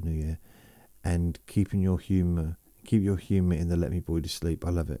a happy New Year, and keep your humour in the Let Me Bore You to Sleep. I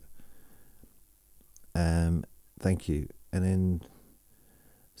love it. Thank you. And then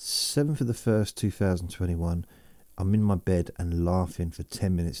 7th of the 1st, 2021. I'm in my bed and laughing for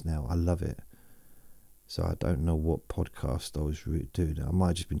 10 minutes now. I love it. So I don't know what podcast I was doing. I might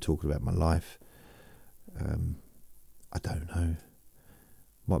have just been talking about my life. I don't know.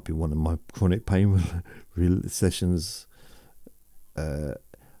 Might be one of my chronic pain sessions.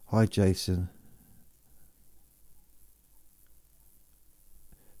 Hi, Jason.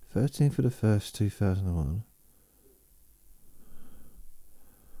 13th for the 1st, 2001.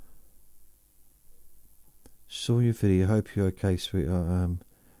 Saw your video. Hope you're okay, sweetheart.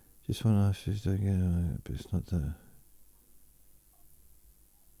 Just want to ask you again, but it's not there.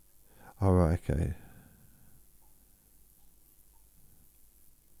 All right, okay.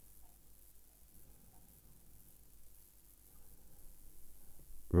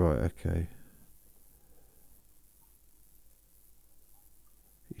 Right, okay.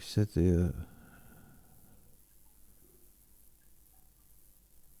 You said the.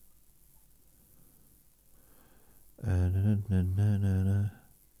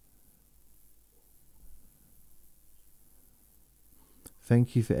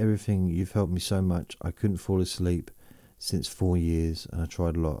 Thank you for everything. You've helped me so much. I couldn't fall asleep since 4 years, and I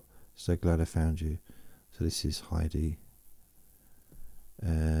tried a lot. So glad I found you. So this is Heidi.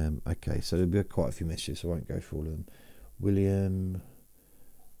 Okay, so there'll be quite a few messages, so I won't go through all of them. William.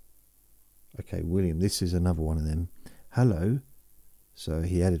 Okay, William, this is another one of them. Hello. So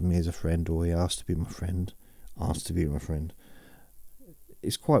he added me as a friend, or he asked to be my friend.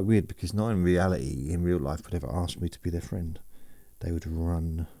 It's quite weird because not in reality, in real life, would ever ask me to be their friend. They would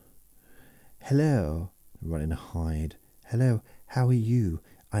run. Hello. Run and hide. Hello, how are you?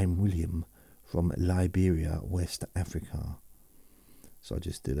 I'm William from Liberia, West Africa. So I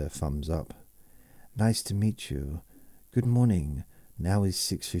just did a thumbs up. Nice to meet you. Good morning. Now is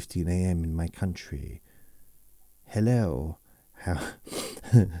 6:15 a.m. in my country. Hello, how?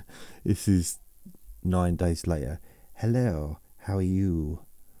 This is 9 days later. Hello, how are you?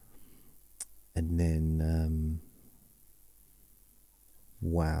 And then,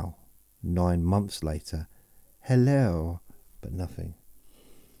 wow, 9 months later. Hello, but nothing.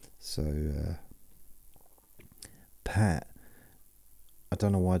 So, Pat, I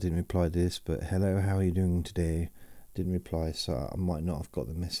don't know why I didn't reply to this, but hello, how are you doing today? Didn't reply, so I might not have got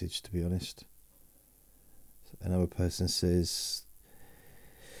the message, to be honest. Another person says,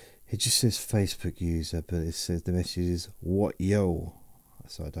 it just says Facebook user, but it says the message is what yo,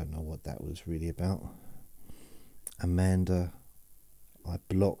 so I don't know what that was really about. Amanda, I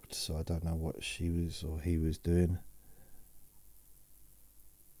blocked, so I don't know what she was or he was doing.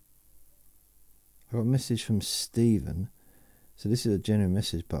 I got a message from Stephen. So this is a genuine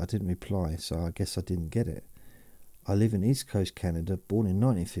message, but I didn't reply, so I guess I didn't get it. I live in East Coast Canada, born in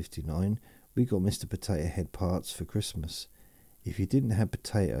 1959. We got Mr. Potato Head parts for Christmas. If you didn't have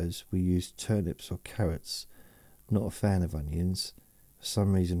potatoes, we used turnips or carrots. Not a fan of onions. For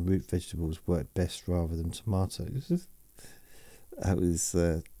some reason, root vegetables worked best rather than tomatoes. That was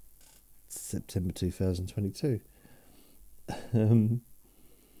September 2022.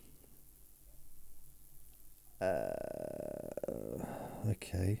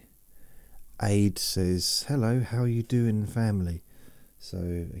 Okay. Aid says, hello, how are you doing, family? So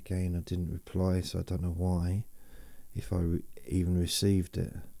again, I didn't reply, so I don't know why, if I even received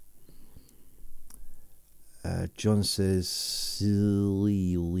it. John says,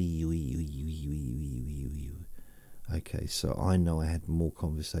 okay, so I know I had more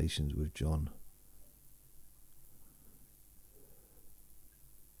conversations with John.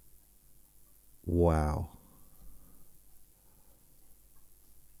 Wow.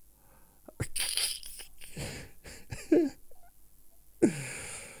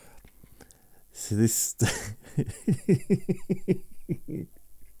 So this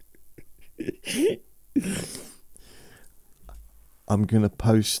I'm going to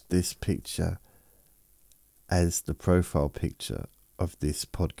post this picture as the profile picture of this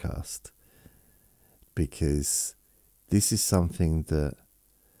podcast, because this is something that,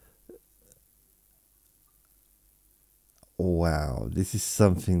 wow, this is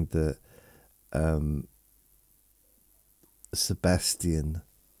something that Sebastian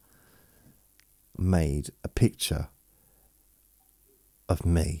made a picture of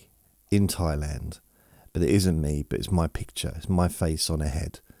me in Thailand, but it isn't me, but it's my picture, it's my face on a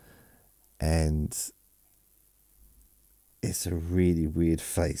head, and it's a really weird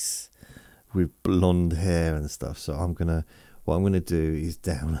face with blonde hair and stuff. So what I'm gonna do is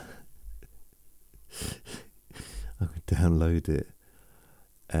I'm gonna download it,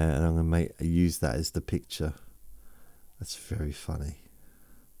 and I'm gonna use that as the picture. That's very funny.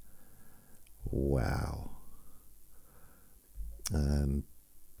 Wow.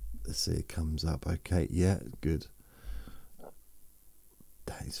 Let's see, it comes up. Okay, yeah, good.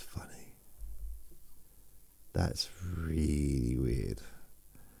 That is funny. That's really weird.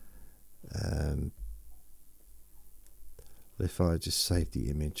 If I just save the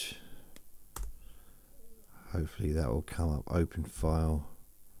image, hopefully that will come up. Open file.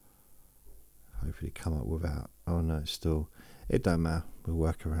 Hopefully come up without. Oh no, it's still. It don't matter. We'll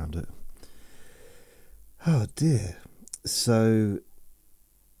work around it. Oh dear. So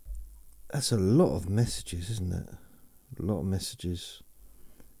that's a lot of messages, isn't it? A lot of messages.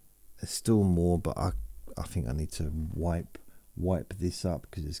 There's still more, but I think I need to wipe this up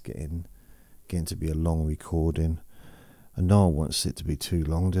because it's getting to be a long recording, and no one wants it to be too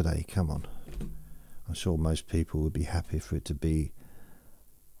long, do they? Come on. I'm sure most people would be happy for it to be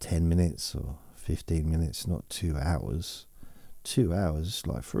 10 minutes or 15 minutes, not 2 hours. 2 hours,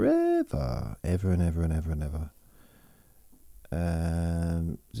 like forever, ever and ever and ever and ever.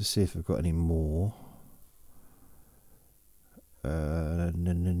 Just see if I've got any more.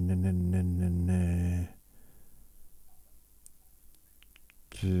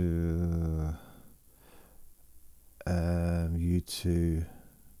 You too.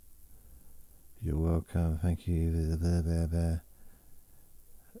 You're welcome. Thank you.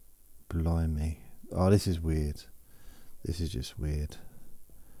 Blimey. Oh, this is weird. This is just weird.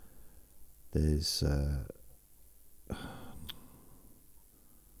 There's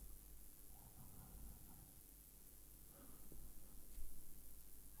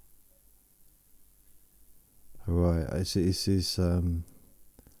right. This is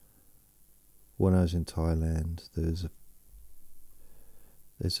when I was in Thailand. There's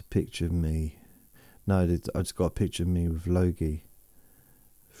a picture of me. No, I just got a picture of me with Logie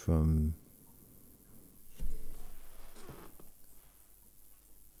from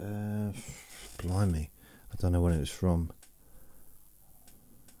Blimey, I don't know when it was from.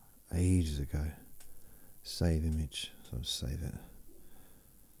 Ages ago. Save image, so I'll save it.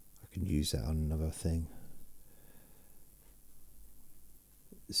 I can use that on another thing.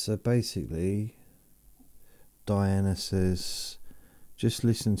 So basically, Diana says, just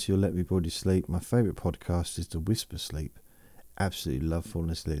listen to your Let Me Body Sleep. My favourite podcast is the Whisper Sleep. Absolutely love falling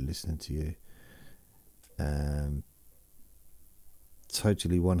asleep listening to you.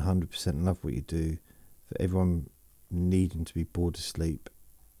 Totally 100% love what you do. For everyone needing to be bored to sleep,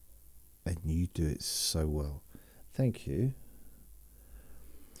 and you do it so well. Thank you.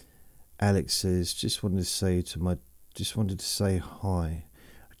 Alex says, just wanted to say hi.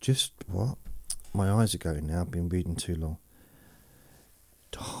 What? My eyes are going now. I've been reading too long.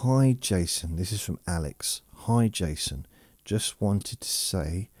 Hi, Jason. This is from Alex. Hi, Jason. Just wanted to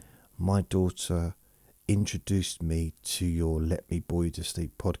say my daughter introduced me to your Let Me Bore You to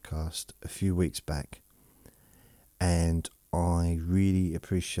Sleep podcast a few weeks back, and I really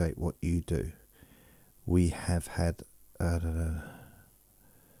appreciate what you do. We have had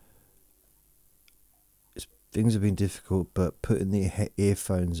things have been difficult, but putting the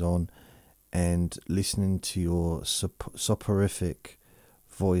earphones on and listening to your soporific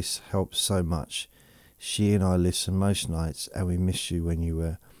voice helps so much. She and I listen most nights, and we miss you when you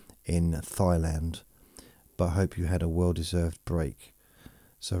were in Thailand, but I hope you had a well-deserved break.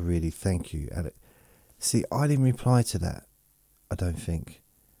 So really, thank you. See, I didn't reply to that, I don't think.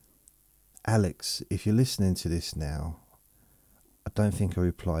 Alex, if you're listening to this now, I don't think I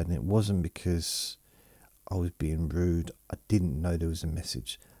replied, and it wasn't because I was being rude. I didn't know there was a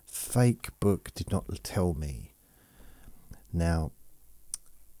message. Fake book did not tell me. Now,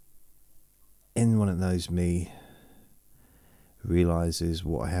 anyone that knows me realizes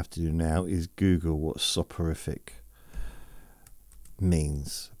what I have to do now is Google what soporific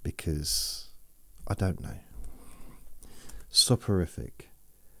means, because I don't know. Soporific.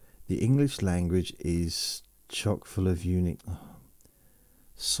 The English language is chock full of unique...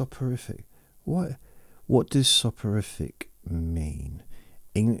 Soporific. What does soporific mean?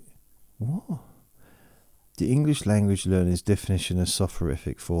 What? The English language learner's definition of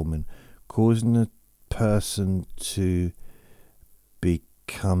soporific form: causing a person to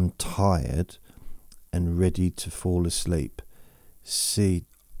become tired and ready to fall asleep. See,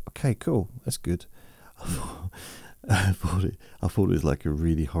 okay, cool, that's good. I thought it was like a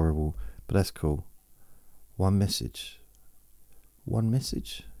really horrible, but that's cool. One message.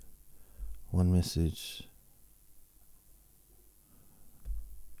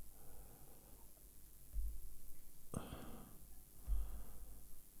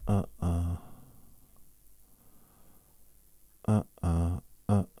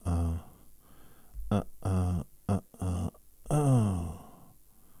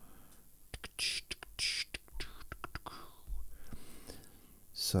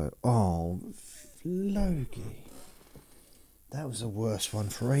 So, Logie. That was the worst one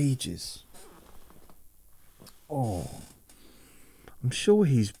for ages. I'm sure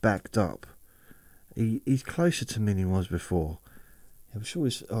he's backed up. He's closer to me than he was before. I'm sure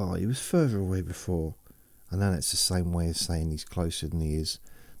he was further away before. I know that's the same way as saying he's closer than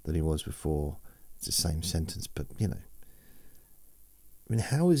he was before. It's the same sentence, but you know. I mean,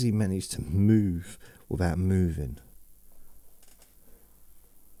 how has he managed to move without moving?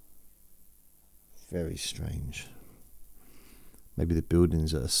 Very strange. Maybe the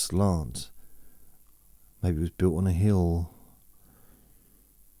building's at a slant. Maybe it was built on a hill.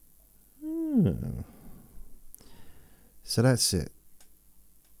 So that's it.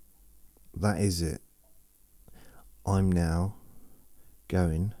 That is it. I'm now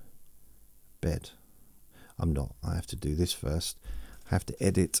going bed. I'm not. I have to do this first. I have to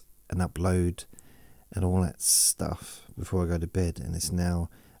edit and upload and all that stuff before I go to bed. And it's now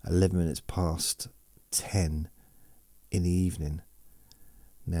 11 minutes past 10 in the evening.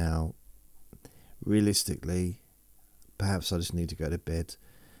 Now, realistically, perhaps I just need to go to bed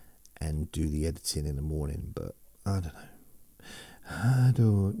and do the editing in the morning, but I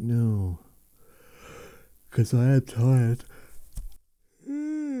don't know. Because I am tired.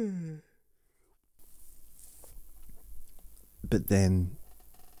 But then,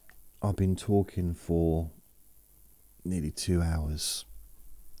 I've been talking for nearly 2 hours,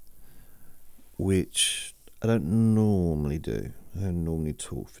 which I don't normally do. I don't normally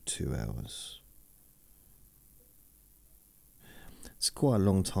talk for 2 hours. It's quite a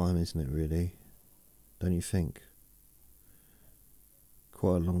long time, isn't it, really? Don't you think?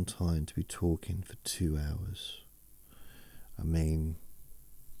 Quite a long time to be talking for 2 hours. I mean,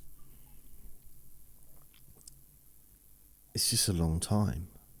 it's just a long time.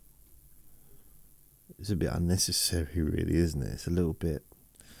 It's a bit unnecessary, really, isn't it? It's a little bit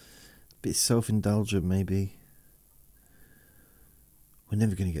self-indulgent, maybe. We're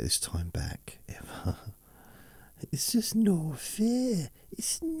never going to get this time back, ever. It's just no fair.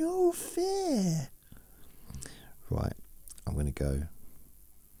 It's no fair. Right, I'm going to go.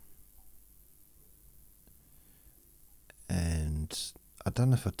 And I don't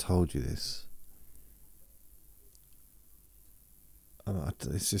know if I told you this.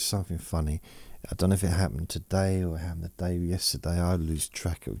 It's just something funny. I don't know if it happened today or it happened the day yesterday. I lose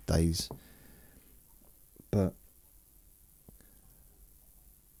track of days. But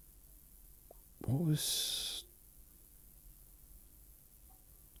what was...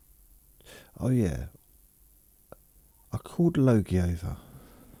 Oh yeah. I called Logie over.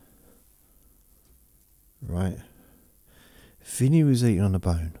 Right. Vinny was eating on a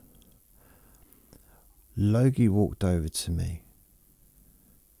bone. Logie walked over to me.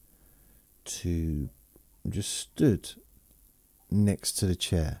 Just stood next to the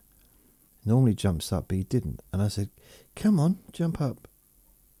chair. Normally jumps up, but he didn't. And I said, "Come on, jump up."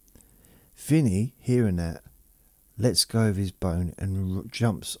 Vinny, hearing that, lets go of his bone and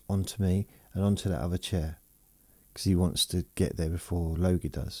jumps onto me and onto that other chair because he wants to get there before Logie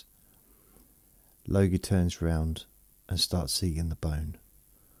does. Logie turns round and starts eating the bone.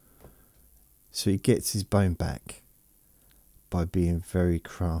 So he gets his bone back by being very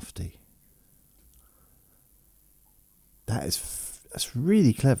crafty. That's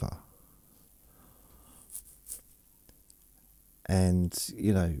really clever. And,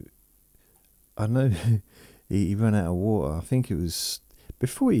 I know he ran out of water. I think it was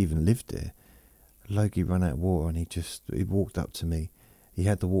before he even lived there. Logie ran out of water and he walked up to me. He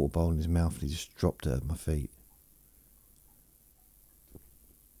had the water bowl in his mouth and he just dropped it at my feet.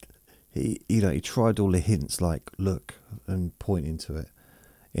 He tried all the hints like look and pointing to it.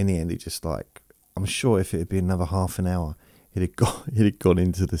 In the end, he just I'm sure if it had been another half an hour, he'd have gone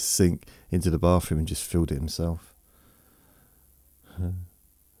into the sink, into the bathroom and just filled it himself. So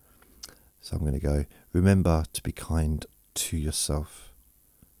I'm going to go. Remember to be kind to yourself.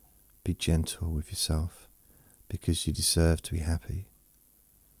 Be gentle with yourself because you deserve to be happy.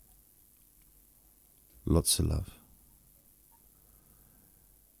 Lots of love.